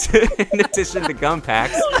addition to gum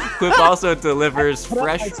packs, Quip also delivers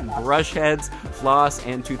fresh brush heads, floss,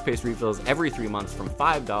 and toothpaste refills every 3 months from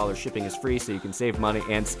 $5. Shipping is free, so you can save money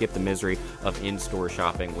and skip the misery of in-store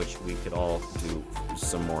shopping, which we could all do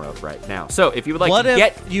some more of right now. So if you would like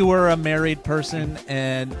if you were a married person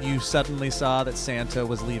and you suddenly saw that Santa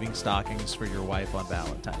was leaving stockings for your wife on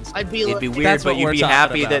Valentine's Day? It'd be weird, but you'd be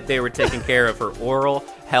happy that they were taking care of her oral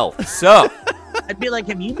health. So I'd be like,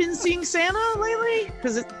 have you been seeing Santa lately?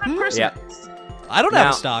 Because it's not Christmas. Yeah. I don't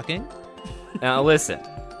have a stocking. Now listen,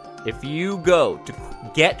 if you go to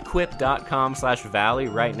getquip.com/valley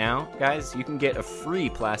right now, guys, you can get a free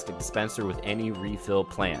plastic dispenser with any refill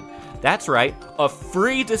plan. That's right, a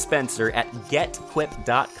free dispenser at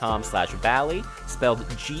getquip.com/valley, spelled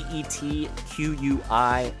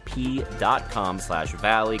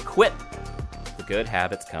GETQUIP.com/valley. Quip, the good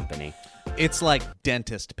habits company. It's like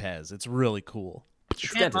dentist Pez. It's really cool.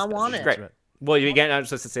 I want it. Great. Well, you again, I'm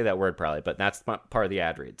supposed to say that word probably, but that's part of the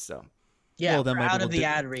ad read, so. Yeah, well, then we're out of the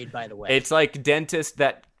ad read, by the way. It's like dentist,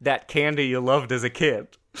 that candy you loved as a kid.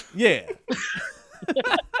 Yeah.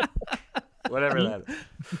 Whatever that is.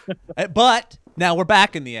 But now we're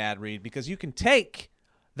back in the ad read because you can take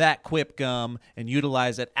that Quip gum and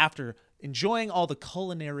utilize it after enjoying all the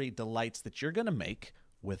culinary delights that you're going to make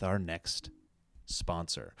with our next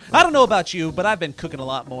sponsor. I don't know about you, but I've been cooking a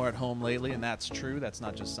lot more at home lately, and that's true. That's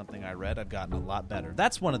not just something I read. I've gotten a lot better.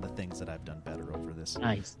 That's one of the things that I've done better over this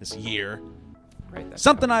year. Right,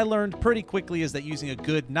 Something I learned pretty quickly is that using a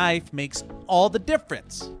good knife makes all the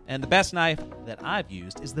difference. And the best knife that I've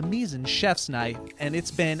used is the Misen Chef's Knife, and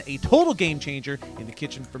it's been a total game changer in the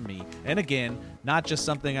kitchen for me. And again, not just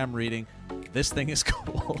something I'm reading. This thing is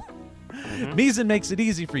cool. Misen makes it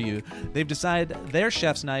easy for you. They've decided their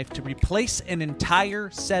chef's knife to replace an entire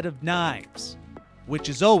set of knives, which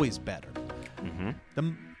is always better.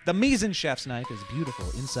 The Misen Chef's Knife is beautiful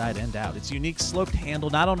inside and out. Its unique sloped handle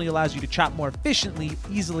not only allows you to chop more efficiently,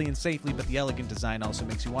 easily, and safely, but the elegant design also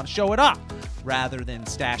makes you want to show it off rather than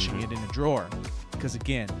stashing it in a drawer. Because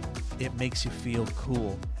again, it makes you feel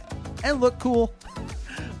cool and look cool.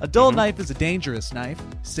 A dull knife is a dangerous knife,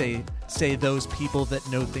 say those people that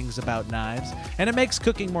know things about knives, and it makes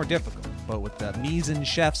cooking more difficult. But with the Misen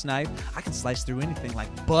Chef's Knife, I can slice through anything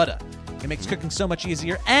like butter. It makes cooking so much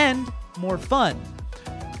easier and more fun.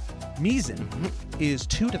 Misen is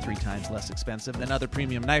 2 to 3 times less expensive than other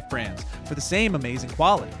premium knife brands for the same amazing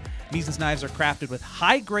quality. Misen's knives are crafted with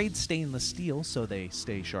high-grade stainless steel, so they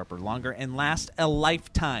stay sharper longer and last a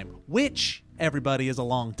lifetime, which, everybody, is a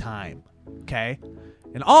long time, okay?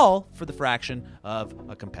 And all for the fraction of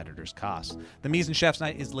a competitor's cost. The Misen Chef's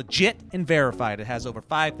Knife is legit and verified. It has over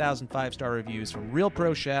 5,000 5-star reviews from real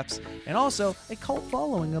pro chefs and also a cult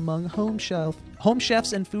following among home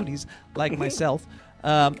chefs and foodies like myself.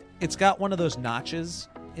 It's got one of those notches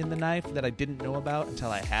in the knife that I didn't know about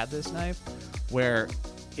until I had this knife, where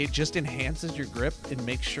it just enhances your grip and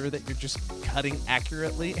makes sure that you're just cutting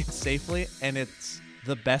accurately and safely, and it's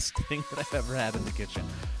the best thing that I've ever had in the kitchen.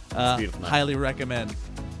 Highly recommend.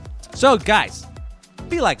 So, guys,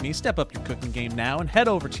 Be like me, step up your cooking game now and head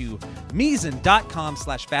over to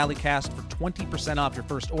Misen.com/Valleycast for 20% off your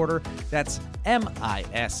first order. That's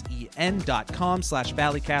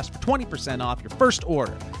MISEN.com/Valleycast for 20% off your first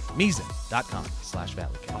order.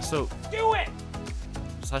 Misen.com/Valleycast. Also, Do it!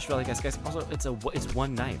 /Valleycast, guys. Also, it's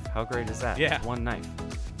one knife. How great is that? Yeah. It's one knife.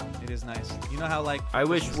 It is nice. You know how like I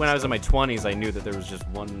wish when I was in my 20s I knew that there was just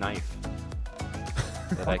one knife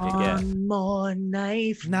that I could get. One more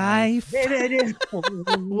knife.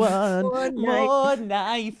 one more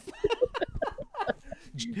knife.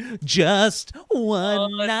 Just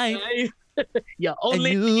one knife. You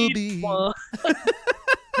only you'll need be- one.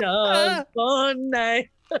 Just one knife.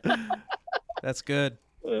 That's good.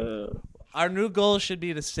 Our new goal should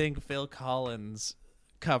be to sing Phil Collins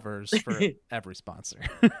covers for every sponsor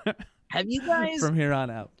Have you guys from here on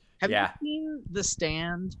out. have Yeah. you seen The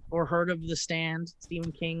Stand or heard of The Stand?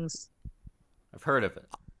 Stephen King's. I've heard of it.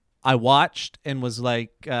 I watched and was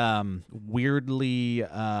like weirdly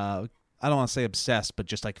I don't want to say obsessed, but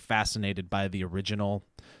just like fascinated by the original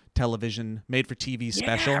television made for TV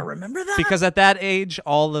special. Yeah, remember that? Because at that age,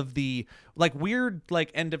 all of the like weird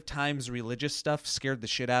like end of times religious stuff scared the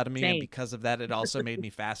shit out of me, and Same. because of that, it also made me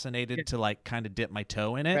fascinated to like kind of dip my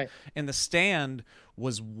toe in it. Right. And The Stand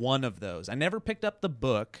was one of those. I never picked up the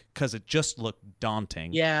book because it just looked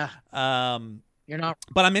daunting. Yeah, Um, you're not.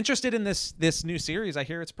 but I'm interested in this new series. I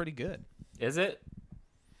hear it's pretty good. Is it?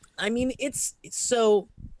 I mean, it's so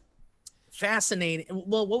fascinating.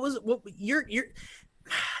 Well, what you're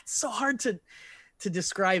it's so hard to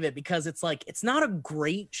describe it because it's like it's not a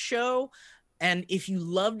great show, and if you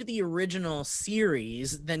loved the original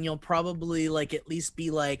series, then you'll probably like at least be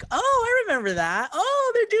like, oh, I remember that.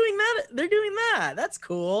 Oh, they're doing that. That's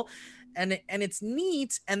cool. And it's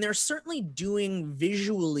neat, and they're certainly doing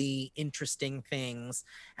visually interesting things,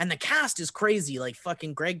 and the cast is crazy. Like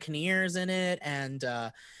fucking Greg Kinnear's in it, and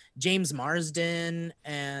James Marsden,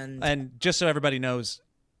 And just so everybody knows,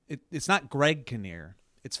 it's not Greg Kinnear.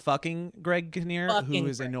 It's fucking Greg Kinnear, Fucking who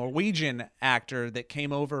is a Greg. Norwegian actor that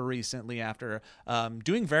came over recently after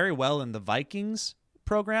doing very well in the Vikings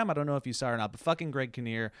program. I don't know if you saw it or not, but fucking Greg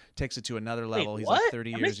Kinnear takes it to another level. He's like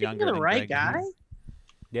 30 Am I years thinking younger of the than right Greg guy? Kinnear.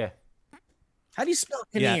 Yeah. How do you spell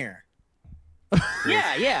Yeah. Kinnear?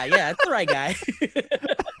 Yeah, it's the right guy.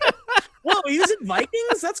 Whoa, he was in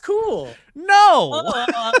Vikings? That's cool. No!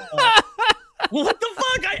 What the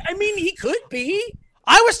fuck? I mean, he could be.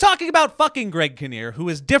 I was talking about fucking Greg Kinnear, who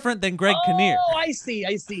is different than Greg Kinnear. Oh, I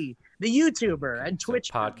see. The YouTuber and Twitch.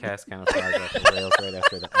 Podcast kind of flies off the rails right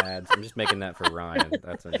after the ads. I'm just making that for Ryan.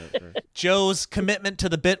 That's a note for... Joe's commitment to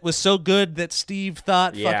the bit was so good that Steve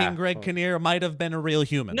thought Yeah. fucking Greg Kinnear might have been a real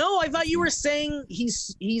human. No, I thought you were saying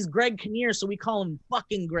he's Greg Kinnear, so we call him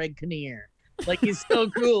fucking Greg Kinnear. Like he's so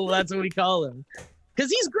cool. That's what we call him. Because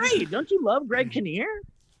he's great. Don't you love Greg Kinnear?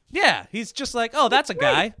 Yeah, he's just like, oh, that's a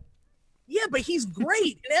guy. Yeah, but he's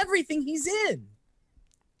great in everything he's in.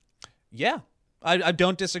 Yeah, I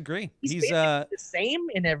don't disagree. He's basically the same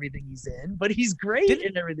in everything he's in, but he's great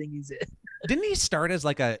in everything he's in. didn't he start as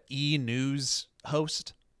like a E-news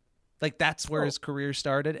host? Like that's where his career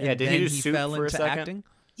started, and Yeah, did he then do he Soup fell for a into second? acting.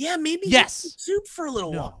 Yeah, maybe Yes. he did Soup for a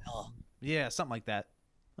little No. while. Yeah, something like that.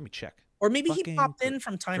 Let me check. Or maybe he Fucking popped in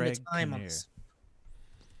from time Greg to time. Kinnear.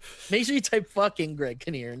 Make sure you type fucking Greg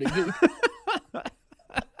Kinnear into Google.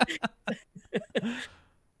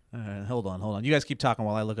 Hold on. You guys keep talking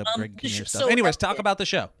while I look up Greg the Kinnear sh- stuff. so, Anyways, talk about the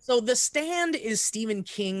show. So The Stand is Stephen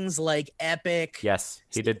King's like epic. Yes,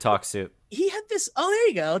 he did talk soup. He had this. Oh, there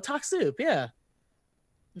you go. Talk Soup. Yeah.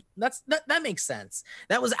 That makes sense.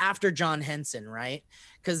 That was after John Henson, right?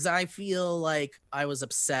 Because I feel like I was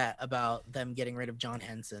upset about them getting rid of John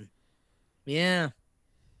Henson. Yeah.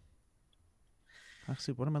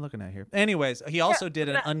 Actually, what am I looking at here? Anyways, he also did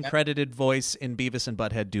an uncredited voice in Beavis and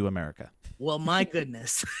Butthead Do America. Well, my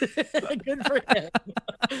goodness. Good for him.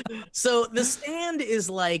 So The Stand is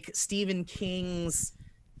like Stephen King's.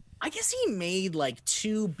 I guess he made like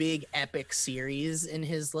two big epic series in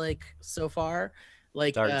his like so far.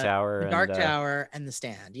 Like Dark Tower Dark and, Tower and The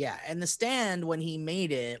Stand. Yeah. And The Stand, when he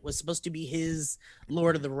made it, was supposed to be his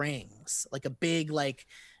Lord of the Rings, like a big like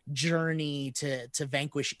journey to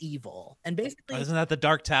vanquish evil. And basically Isn't that the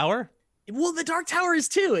Dark Tower? well, the Dark Tower is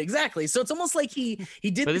too, exactly. So it's almost like he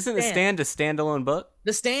did. But isn't The Stand a standalone book?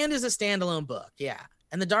 The Stand is a standalone book, yeah.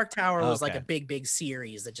 And the Dark Tower was like Okay. a big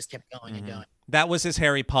series that just kept going and going. That was his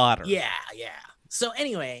Harry Potter. Yeah. So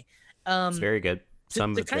anyway, It's very good.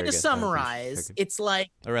 Some of to it's kind very of good. summarize, it's like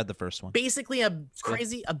I read the first one. basically a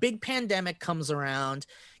big pandemic comes around,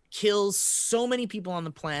 kills so many people on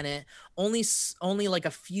the planet. Only like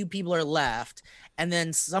a few people are left, and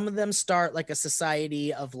then some of them start like a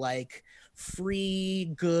society of like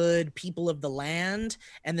free, good people of the land,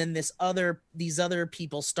 and then these other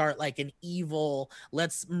people start like an evil,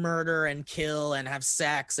 let's murder and kill and have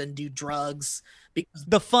sex and do drugs because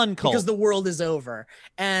The fun cult. because the world is over.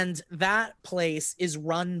 And that place is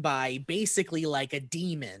run by basically like a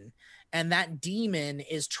demon, and that demon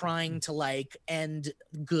is trying to like end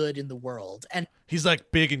good in the world. And He's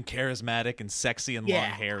like big and charismatic and sexy and long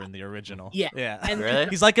Yeah. hair in the original. Yeah. Yeah. And- Really?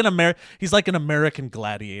 He's like an American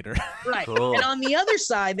gladiator. right. Cool. And on the other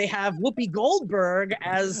side, they have Whoopi Goldberg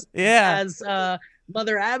as Yeah.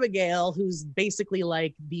 Mother Abigail, who's basically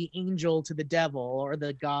like the angel to the devil or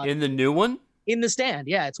the god In the new one? in The Stand.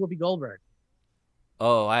 Yeah, it's Whoopi Goldberg.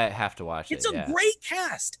 Oh, I have to watch It's it. a Yeah. great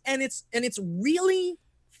cast, and it's really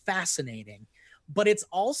fascinating, but it's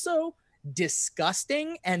also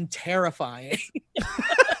disgusting and terrifying.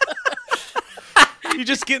 You're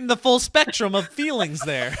just getting the full spectrum of feelings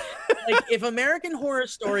there. Like, if American Horror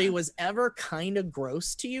Story was ever kind of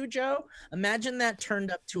gross to you, Joe, imagine that turned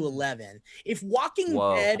up to 11. If Walking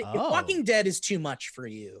Whoa. Dead, Oh. if Walking Dead is too much for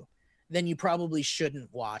you, then you probably shouldn't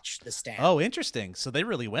watch The Stand. Oh, interesting. So they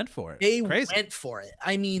really went for it. They Crazy. went for it.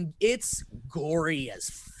 I mean, it's gory as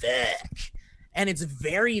fuck, and it's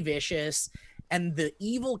very vicious. And the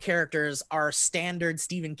evil characters are standard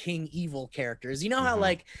Stephen King evil characters. You know how Mhm.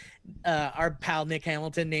 like our pal Nick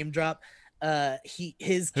Hamilton name drop,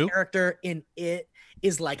 his Who? character in It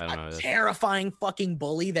is like I don't know a this. terrifying fucking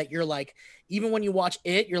bully that you're like, even when you watch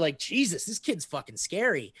It, you're like, Jesus, this kid's fucking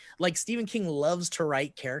scary. Like, Stephen King loves to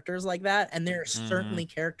write characters like that, and there are certainly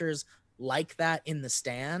characters like that in The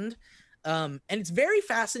Stand. And it's very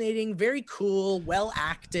fascinating, very cool, well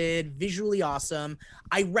acted, visually awesome.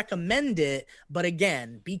 I recommend it, but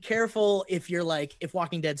again, be careful. If you're like, if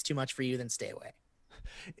Walking Dead's too much for you, then stay away.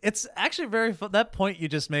 It's actually very fun. That point you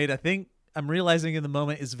just made, I think I'm realizing in the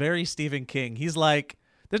moment, is very Stephen King. He's like,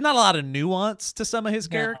 there's not a lot of nuance to some of his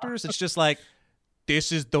No. characters. It's just like,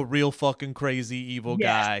 this is the real fucking crazy evil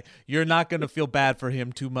Yes. guy. You're not going to feel bad for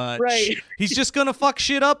him too much. Right. He's just going to fuck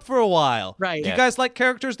shit up for a while. Right. Do you Yeah. guys like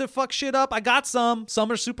characters that fuck shit up? I got some. Some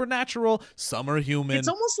are supernatural. Some are human. It's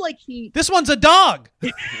almost like he This one's a dog.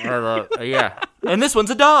 Yeah. And this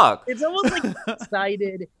one's a dog. it's almost like he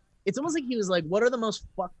decided, it's almost like he was like, what are the most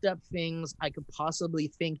fucked up things I could possibly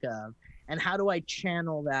think of, and how do I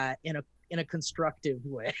channel that in a constructive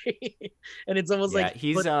way? And it's almost Yeah, like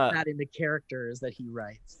he's, putting that into characters that he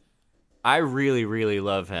writes. I really, really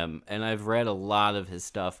love him, and I've read a lot of his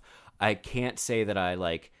stuff. I can't say that I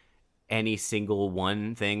like any single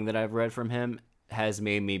one thing that I've read from him has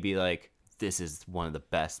made me be like, this is one of the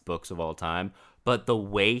best books of all time. But the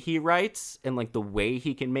way he writes and like the way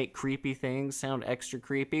he can make creepy things sound extra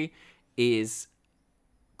creepy is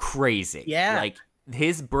crazy. Yeah. Like,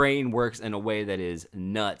 his brain works in a way that is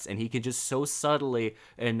nuts, and he can just so subtly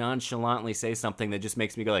and nonchalantly say something that just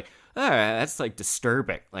makes me go like, all right, that's like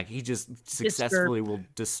disturbing. Like, he just successfully will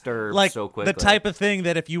disturb Like so quickly. the type of thing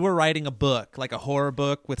that if you were writing a book, like a horror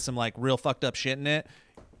book with some like real fucked up shit in it,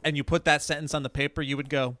 and you put that sentence on the paper, you would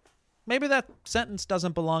go, maybe that sentence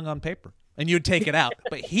doesn't belong on paper, and you'd take it out.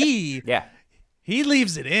 But he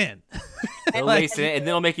leaves it in. It'll lace it in, and then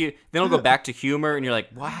it'll make you. Then it'll go back to humor, and you're like,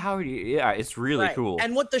 "Wow, how do you?" Yeah, it's really Right. cool.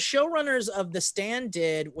 And what the showrunners of The Stand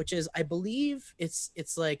did, which is, I believe it's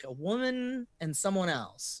like a woman and someone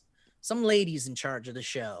else, some lady's in charge of the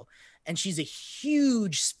show, and she's a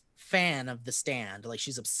huge fan of The Stand. Like,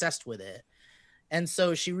 she's obsessed with it. And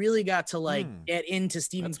so she really got to like get into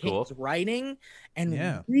Stephen That's King's cool. writing and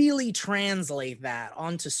Yeah. really translate that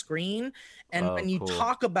onto screen. And Oh, when you cool.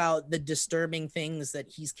 talk about the disturbing things that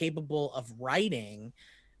he's capable of writing,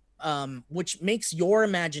 which makes your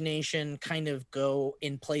imagination kind of go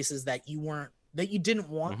in places that you didn't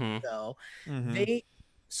want to Mhm. go. Mhm.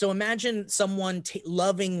 So imagine someone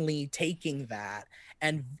lovingly taking that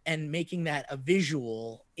and making that a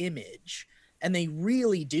visual image, and they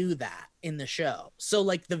really do that in the show. So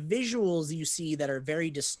like the visuals you see that are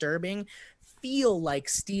very disturbing feel like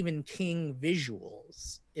Stephen King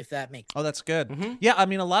visuals, if that makes Oh, that's good. Mhm. Yeah, I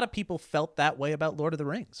mean, a lot of people felt that way about Lord of the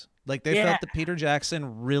Rings. Like, they Yeah. felt that Peter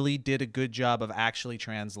Jackson really did a good job of actually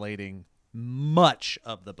translating much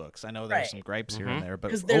of the books. I know there's Right. some gripes here Mhm. and there,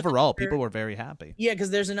 but 'Cause there's overall, other- people were very happy. Yeah,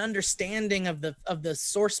 because there's an understanding of the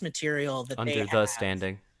source material that Under they the have.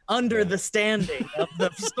 standing. Under Yeah. the standing of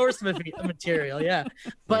the source material. Yeah.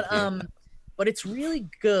 But it's really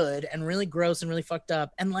good and really gross and really fucked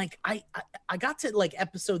up. And like I got to like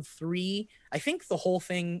episode 3. I think the whole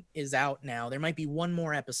thing is out now. There might be one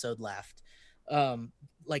more episode left,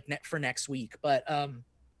 for next week. But I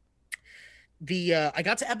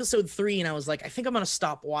got to episode 3 and I was like, I think I'm gonna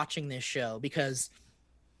stop watching this show because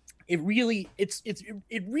it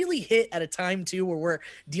really hit at a time too where we're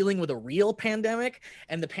dealing with a real pandemic,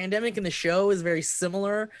 and the pandemic in the show is very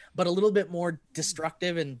similar but a little bit more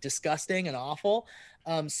destructive and disgusting and awful.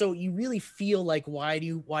 So you really feel like, why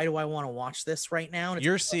do I want to watch this right now? And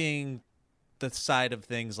You're seeing the side of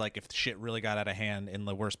things like if shit really got out of hand and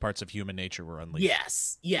the worst parts of human nature were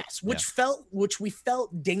unleashed. Yes, which we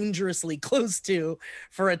felt dangerously close to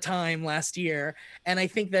for a time last year, and I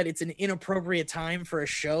think that it's an inappropriate time for a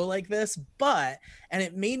show like this, and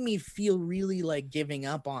it made me feel really like giving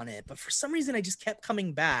up on it, but for some reason I just kept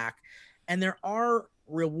coming back, and there are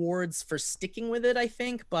rewards for sticking with it, I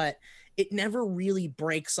think, but it never really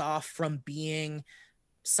breaks off from being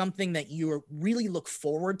something that you really look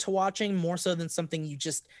forward to watching more so than something you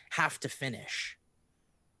just have to finish.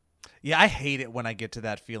 Yeah, I hate it when I get to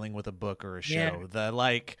that feeling with a book or a show. Yeah. The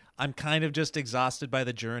like, I'm kind of just exhausted by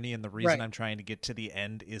the journey, and the reason Right. I'm trying to get to the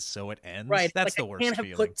end is so it ends. Right. That's like, the I worst can't have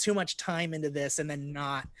feeling. put too much time into this and then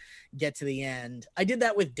not get to the end. I did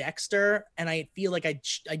that with Dexter, and I feel like I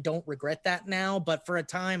don't regret that now. But for a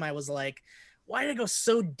time, I was like, why did I go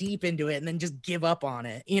so deep into it and then just give up on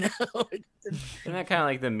it? You know? Isn't that kind of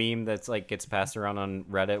like the meme that's like gets passed around on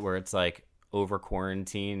Reddit where it's like over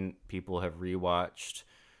quarantine, people have rewatched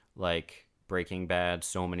like Breaking Bad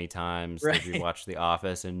so many times. Right. They've rewatched The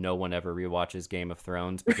Office, and no one ever rewatches Game of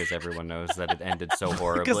Thrones because everyone knows that it ended so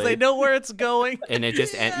horribly. Because they know where it's going. And it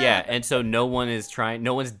just and so no one's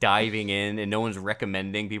diving in, and no one's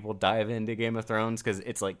recommending people dive into Game of Thrones because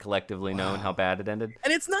it's like collectively known how bad it ended.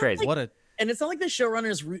 And it's not crazy. like, What a and it's not like the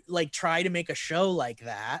showrunners like try to make a show like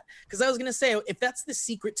that. Because I was gonna say, if that's the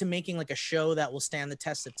secret to making like a show that will stand the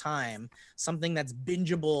test of time, something that's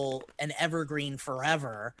bingeable and evergreen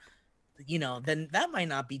forever, you know, then that might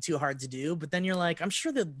not be too hard to do. But then you're like, I'm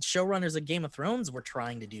sure the showrunners of Game of Thrones were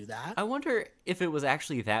trying to do that. I wonder if it was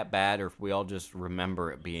actually that bad, or if we all just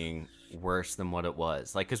remember it being worse than what it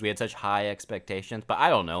was. Like, because we had such high expectations. But I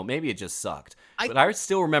don't know. Maybe it just sucked. But I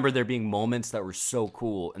still remember there being moments that were so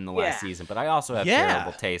cool in the last season. But I also have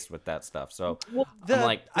terrible taste with that stuff. So I'm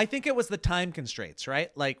like, I think it was the time constraints,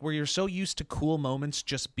 right? Like where you're so used to cool moments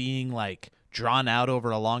just being like drawn out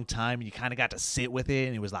over a long time, and you kind of got to sit with it,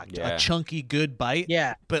 and it was like a chunky good bite.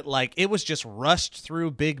 Yeah. But like it was just rushed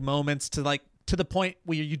through big moments to the point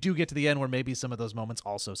where you do get to the end where maybe some of those moments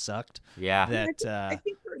also sucked. Yeah. That I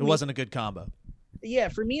think for it me, wasn't a good combo. yeah,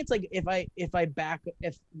 for me, it's like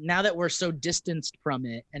if now that we're so distanced from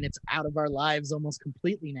it and it's out of our lives almost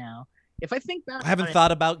completely now, if I think back, I haven't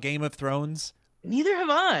thought about Game of Thrones neither have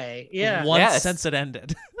I. Yeah. once since it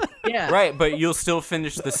ended. Yeah. right, but you'll still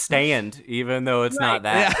finish The Stand, even though it's not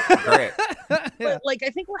that great. But like, I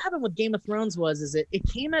think what happened with Game of Thrones was it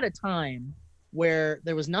came at a time where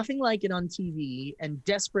there was nothing like it on TV, and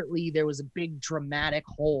desperately there was a big dramatic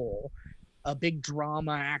hole, a big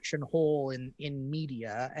drama action hole in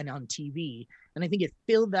media and on TV. And I think it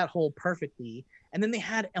filled that hole perfectly. And then they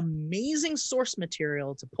had amazing source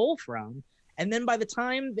material to pull from. And then by the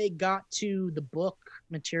time they got to the book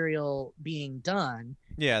material being done,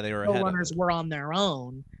 Yeah, they were ahead of showrunners it. were on their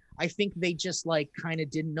own. I think they just like kind of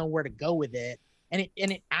didn't know where to go with it. And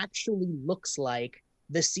it actually looks like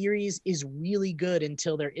the series is really good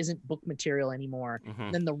until there isn't book material anymore.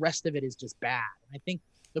 Mhm. Then the rest of it is just bad. I think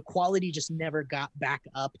the quality just never got back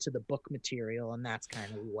up to the book material, and that's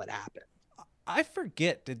kind of what happened. I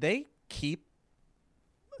forget, did they keep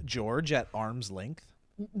George at arm's length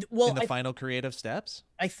Well, in the final creative steps?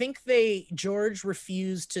 I think George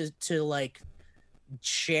refused to like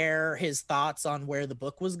share his thoughts on where the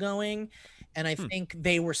book was going, and I think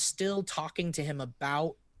they were still talking to him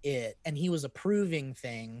about it, and he was approving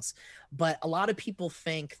things. But a lot of people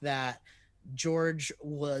think that George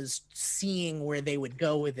was seeing where they would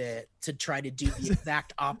go with it to try to do the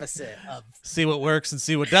exact opposite of. See what works and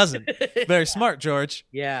see what doesn't. Very smart, George.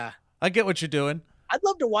 Yeah. I get what you're doing. I'd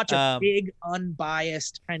love to watch a big,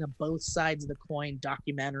 unbiased, kind of both sides of the coin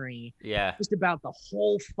documentary Yeah. just about the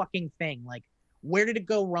whole fucking thing. Like, where did it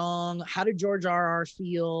go wrong? How did George R.R.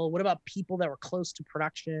 feel? What about people that were close to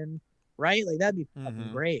production? Right? Like, that'd be fucking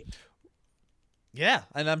great. Yeah,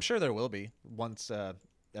 and I'm sure there will be once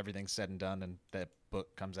everything's said and done and that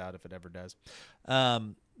book comes out, if it ever does.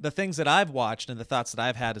 The things that I've watched and the thoughts that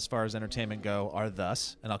I've had as far as entertainment go are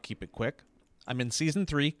thus, and I'll keep it quick. I'm in season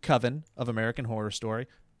 3, Coven of American Horror Story.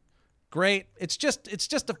 Great. It's just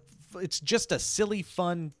a silly,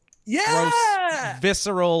 fun, gross,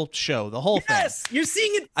 visceral show. The whole thing. Yes, you're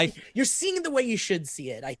seeing it. You're seeing it the way you should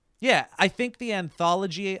see it. I think the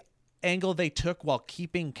anthology angle they took while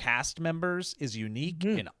keeping cast members is unique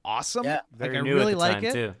and awesome. Yeah. Like, Very I new really at the like time,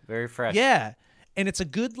 it too. Very fresh. Yeah, and it's a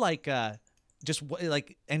good just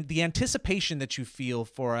like, and the anticipation that you feel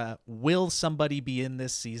for will somebody be in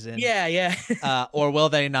this season? Yeah. Or will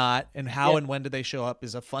they not? And how and when do they show up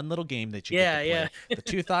is a fun little game that you get to play. Yeah. The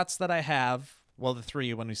two thoughts that I have, well, the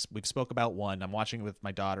three, when we've spoke about one, I'm watching it with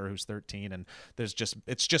my daughter who's 13, and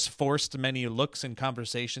it's just forced many looks and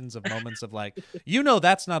conversations of moments of like,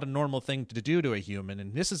 that's not a normal thing to do to a human,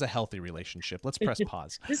 and this is a healthy relationship. Let's press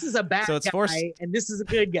pause. This is a bad So it's guy, forced- and this is a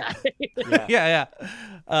good guy. Yeah.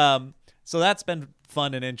 So that's been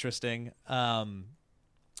fun and interesting. And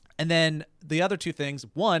then the other two things,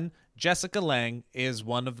 one, Jessica Lange is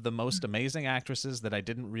one of the most amazing actresses that I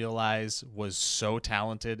didn't realize was so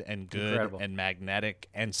talented and good Incredible. and magnetic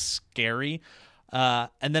and scary. And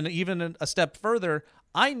then even a step further,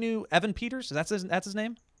 I knew Evan Peters. That's his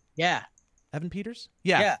name? Yeah. Evan Peters?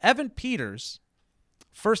 Yeah. Evan Peters,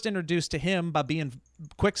 first introduced to him by being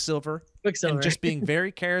Quicksilver. And just being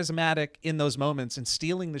very charismatic in those moments and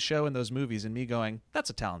stealing the show in those movies, and me going, that's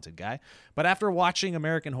a talented guy. But after watching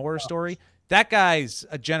American Horror Story, that guy's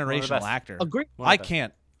a generational actor. Agreed. I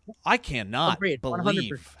cannot Agreed,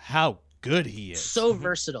 believe 100%. how good he is. So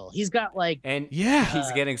versatile. He's got like And Yeah.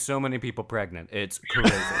 he's getting so many people pregnant. It's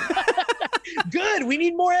crazy. good. We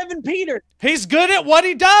need more Evan Peters. He's good at what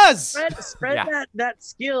he does. Spread Yeah. that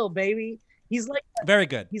skill, baby. He's like Very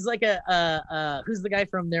good. He's like a who's the guy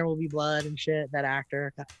from There Will Be Blood and shit? That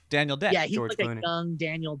actor. Daniel Day. Yeah, he's George like Clooney. a young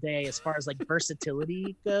Daniel Day as far as like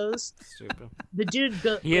versatility goes. Stupid. The dude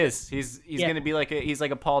go. He is. He's Yeah. gonna be like he's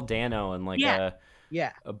like a Paul Dano and like Yeah.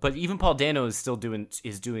 Yeah. but even Paul Dano is still doing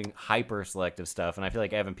hyper selective stuff, and I feel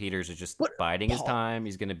like Evan Peters is just What- biding his Paul- time.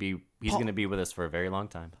 He's gonna be with us for a very long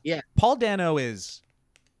time. Paul Dano is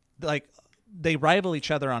like, they rival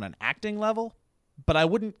each other on an acting level, but I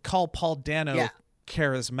wouldn't call Paul Dano Yeah.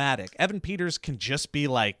 charismatic. Evan Peters can just be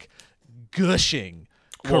like gushing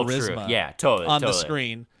Well, true. charisma Yeah, totally on the totally.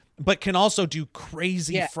 screen, but can also do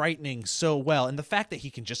crazy Yeah. frightening so well. And the fact that he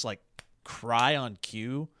can just like cry on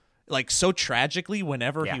cue, like so tragically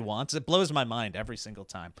whenever Yeah. he wants, it blows my mind every single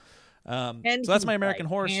time. And So that's he's, my American like,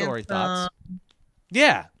 Horror Story handsome, thoughts.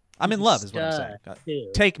 Yeah, I'm in he's a love is what I'm saying. stud,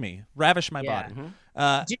 too. Take me, ravish my Yeah. body.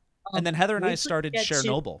 Mhm. Dude, And then Heather and I wait till started you get to,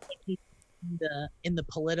 Chernobyl. like, in the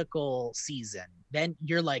political season, then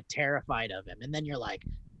you're like terrified of him, and then you're like,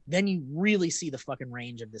 then you really see the fucking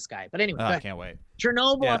range of this guy. But anyway, Oh, go I ahead. can't wait.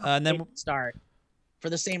 Chernobyl. Yeah, I'm and then- afraid to start for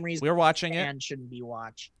the same reason We were watching it. and shouldn't be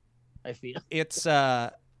watched. I feel. It's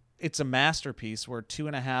a masterpiece. We're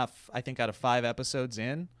 2.5, I think, out of 5 episodes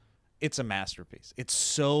in. It's a masterpiece. It's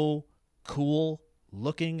so cool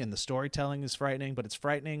looking, and the storytelling is frightening, but it's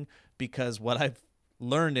frightening because what I've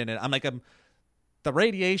learned in it, the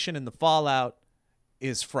radiation and the fallout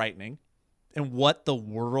is frightening, and what the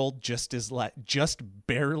world just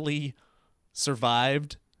barely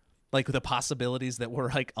survived, like the possibilities that were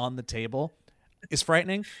like on the table, is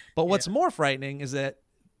frightening. But what's more frightening is that,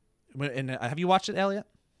 and have you watched it, Elliot?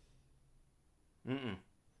 Mm-mm.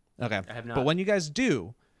 Okay. I have not. But when you guys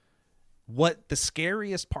do, what the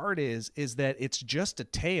scariest part is that it's just a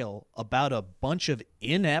tale about a bunch of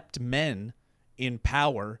inept men in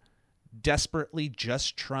power desperately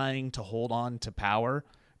just trying to hold on to power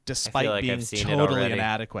despite like being I've seen it totally already.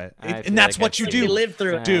 inadequate. I feel And that's like what I've you seen do. We lived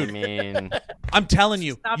through it. Dude. I mean, I'm telling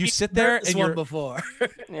you, Stop you being sit there this and one you're, before. you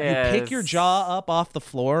pick your yes. jaw up off the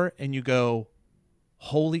floor and you go,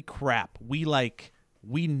 holy crap, we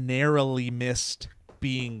narrowly missed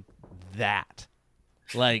being that.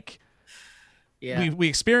 Like, Yeah. we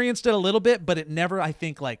experienced it a little bit, but it never, I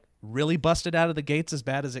think, like really busted out of the gates as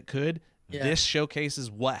bad as it could. Yeah. This showcases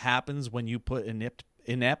what happens when you put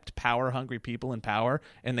inept power-hungry people in power,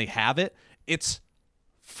 and they have it. It's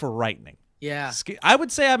frightening. Yeah. I would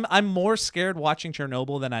say I'm more scared watching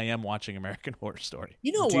Chernobyl than I am watching American Horror Story.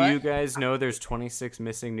 You know Do what? you guys know there's 26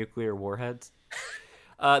 missing nuclear warheads?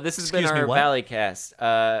 This has been Excuse me, our what? Valleycast.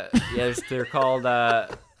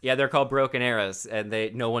 They're called Broken Arrows, and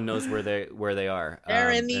no one knows where they are.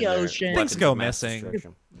 They're in the and they're ocean. Things weapons go of mass missing.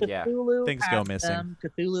 destruction. Yeah, Cthulhu Things go has missing. them.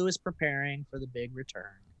 Cthulhu is preparing for the big return.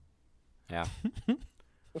 yeah.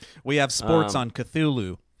 We have sports Um, on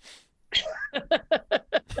Cthulhu.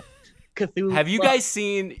 Cthulhu. Have you guys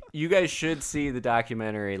seen? You guys should see the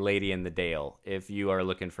documentary "Lady in the Dale" if you are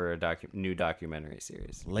looking for a new documentary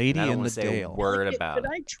series. Lady And I don't in wanna the say Dale. a word Could about it.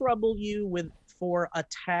 I trouble you for a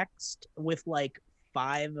text with like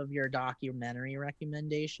 5 of your documentary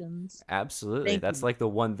recommendations? Absolutely, Thank that's you. like the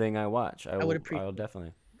one thing I watch. I would will appreciate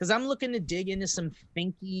definitely. Because I'm looking to dig into some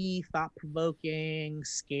thinky, thought-provoking,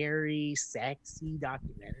 scary, sexy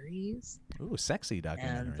documentaries, Ooh, sexy and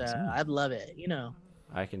documentaries. I'd love it. You know.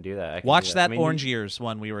 I can do that. I can Watch do that I mean, Orange Years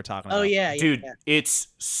one we were talking about. Oh yeah, dude, yeah. it's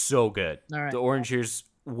so good. All right. The Orange Years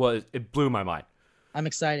it blew my mind. I'm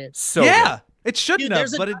excited. So yeah, good. it shouldn't Dude, have,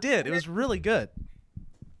 there's a but it did. It was really good.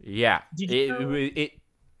 Yeah. Did you know-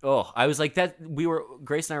 Oh, I was like that.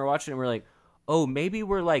 Grace and I were watching, and we're like, oh, maybe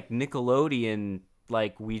we're like Nickelodeon.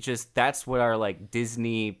 Like that's what our like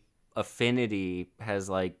Disney affinity has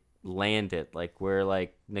like landed. Like we're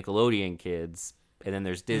like Nickelodeon kids, and then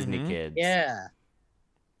there's Disney kids. Yeah.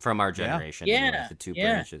 From our generation. Yeah. Anyway, the two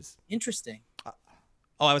branches. Interesting.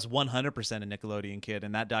 Oh, I was 100% a Nickelodeon kid,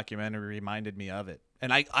 and that documentary reminded me of it.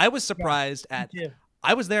 And I was surprised at. too.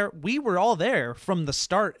 I was there. We were all there from the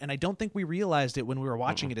start, and I don't think we realized it when we were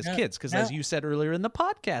watching it as kids. Because as you said earlier in the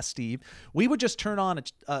podcast, Steve, we would just turn on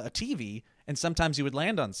a TV, and sometimes you would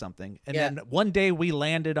land on something. And then one day we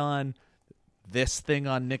landed on this thing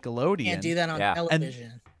on Nickelodeon. Can't do that on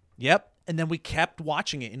television. Yep. And then we kept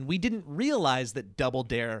watching it, and we didn't realize that Double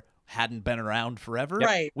Dare hadn't been around forever.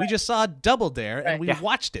 Right. We just saw Double Dare, and we Yeah.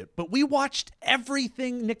 watched it. But we watched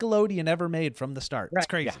everything Nickelodeon ever made from the start. It's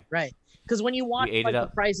crazy. Right. Because when you watched ate like it The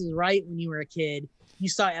up. Price is Right when you were a kid, you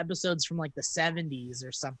saw episodes from like the 70s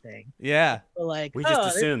or something. Yeah. So, like, We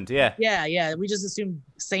just assumed, yeah. Yeah. We just assumed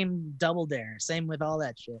same Double Dare, same with all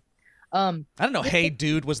that shit. I don't know. Hey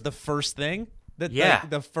Dude was the first thing that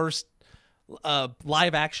the first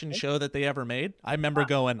live action show that they ever made. I remember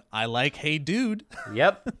going, I like Hey Dude.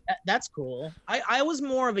 Yep. That's cool. I was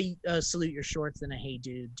more of a Salute Your Shorts than a Hey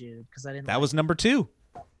Dude because I didn't. That was number 2.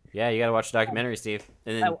 Yeah, you got to watch the documentary, Steve,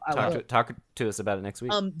 and then I will. talk to us about it next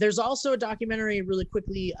week. There's also a documentary really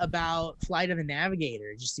quickly about Flight of the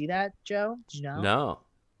Navigator. Did you see that, Joe? Did you know? No.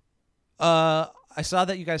 I saw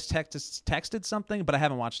that you guys texted something, but I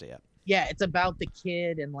haven't watched it yet. Yeah, it's about the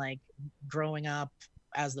kid and like growing up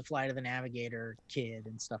as the Flight of the Navigator kid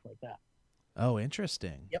and stuff like that. Oh,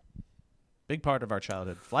 interesting. Yep. Big part of our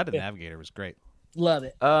childhood. Flight of the Navigator was great. Love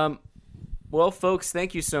it. Well, folks,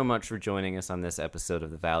 thank you so much for joining us on this episode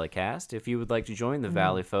of the Valleycast. If you would like to join the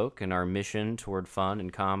Valley Folk in our mission toward fun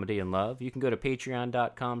and comedy and love, you can go to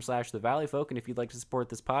patreon.com/thevalleyfolk. And if you'd like to support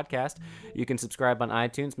this podcast, you can subscribe on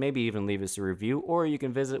iTunes, maybe even leave us a review, or you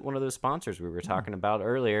can visit one of those sponsors we were talking about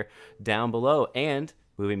earlier down below. And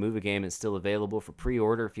Movie Game is still available for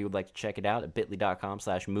pre-order if you would like to check it out at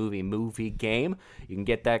bit.ly.com/movie game. You can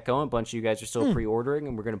get that going. A bunch of you guys are still pre-ordering,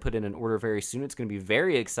 and we're going to put in an order very soon. It's going to be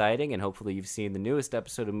very exciting, and hopefully you've seen the newest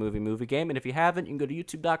episode of Movie Game. And if you haven't, you can go to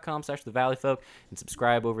youtube.com/thevalleyfolk and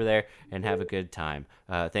subscribe over there and have a good time.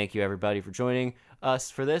 Thank you, everybody, for joining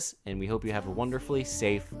us for this, and we hope you have a wonderfully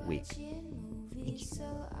safe week.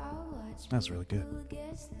 That was really good.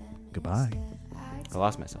 Goodbye. I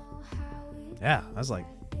lost myself. Yeah, that was like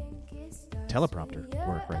teleprompter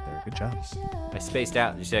work right there. Good job. I spaced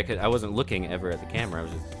out. You see, I wasn't looking ever at the camera. I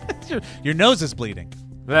was just... Your nose is bleeding.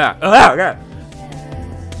 Yeah.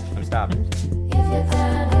 I'm stopping. If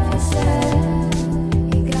you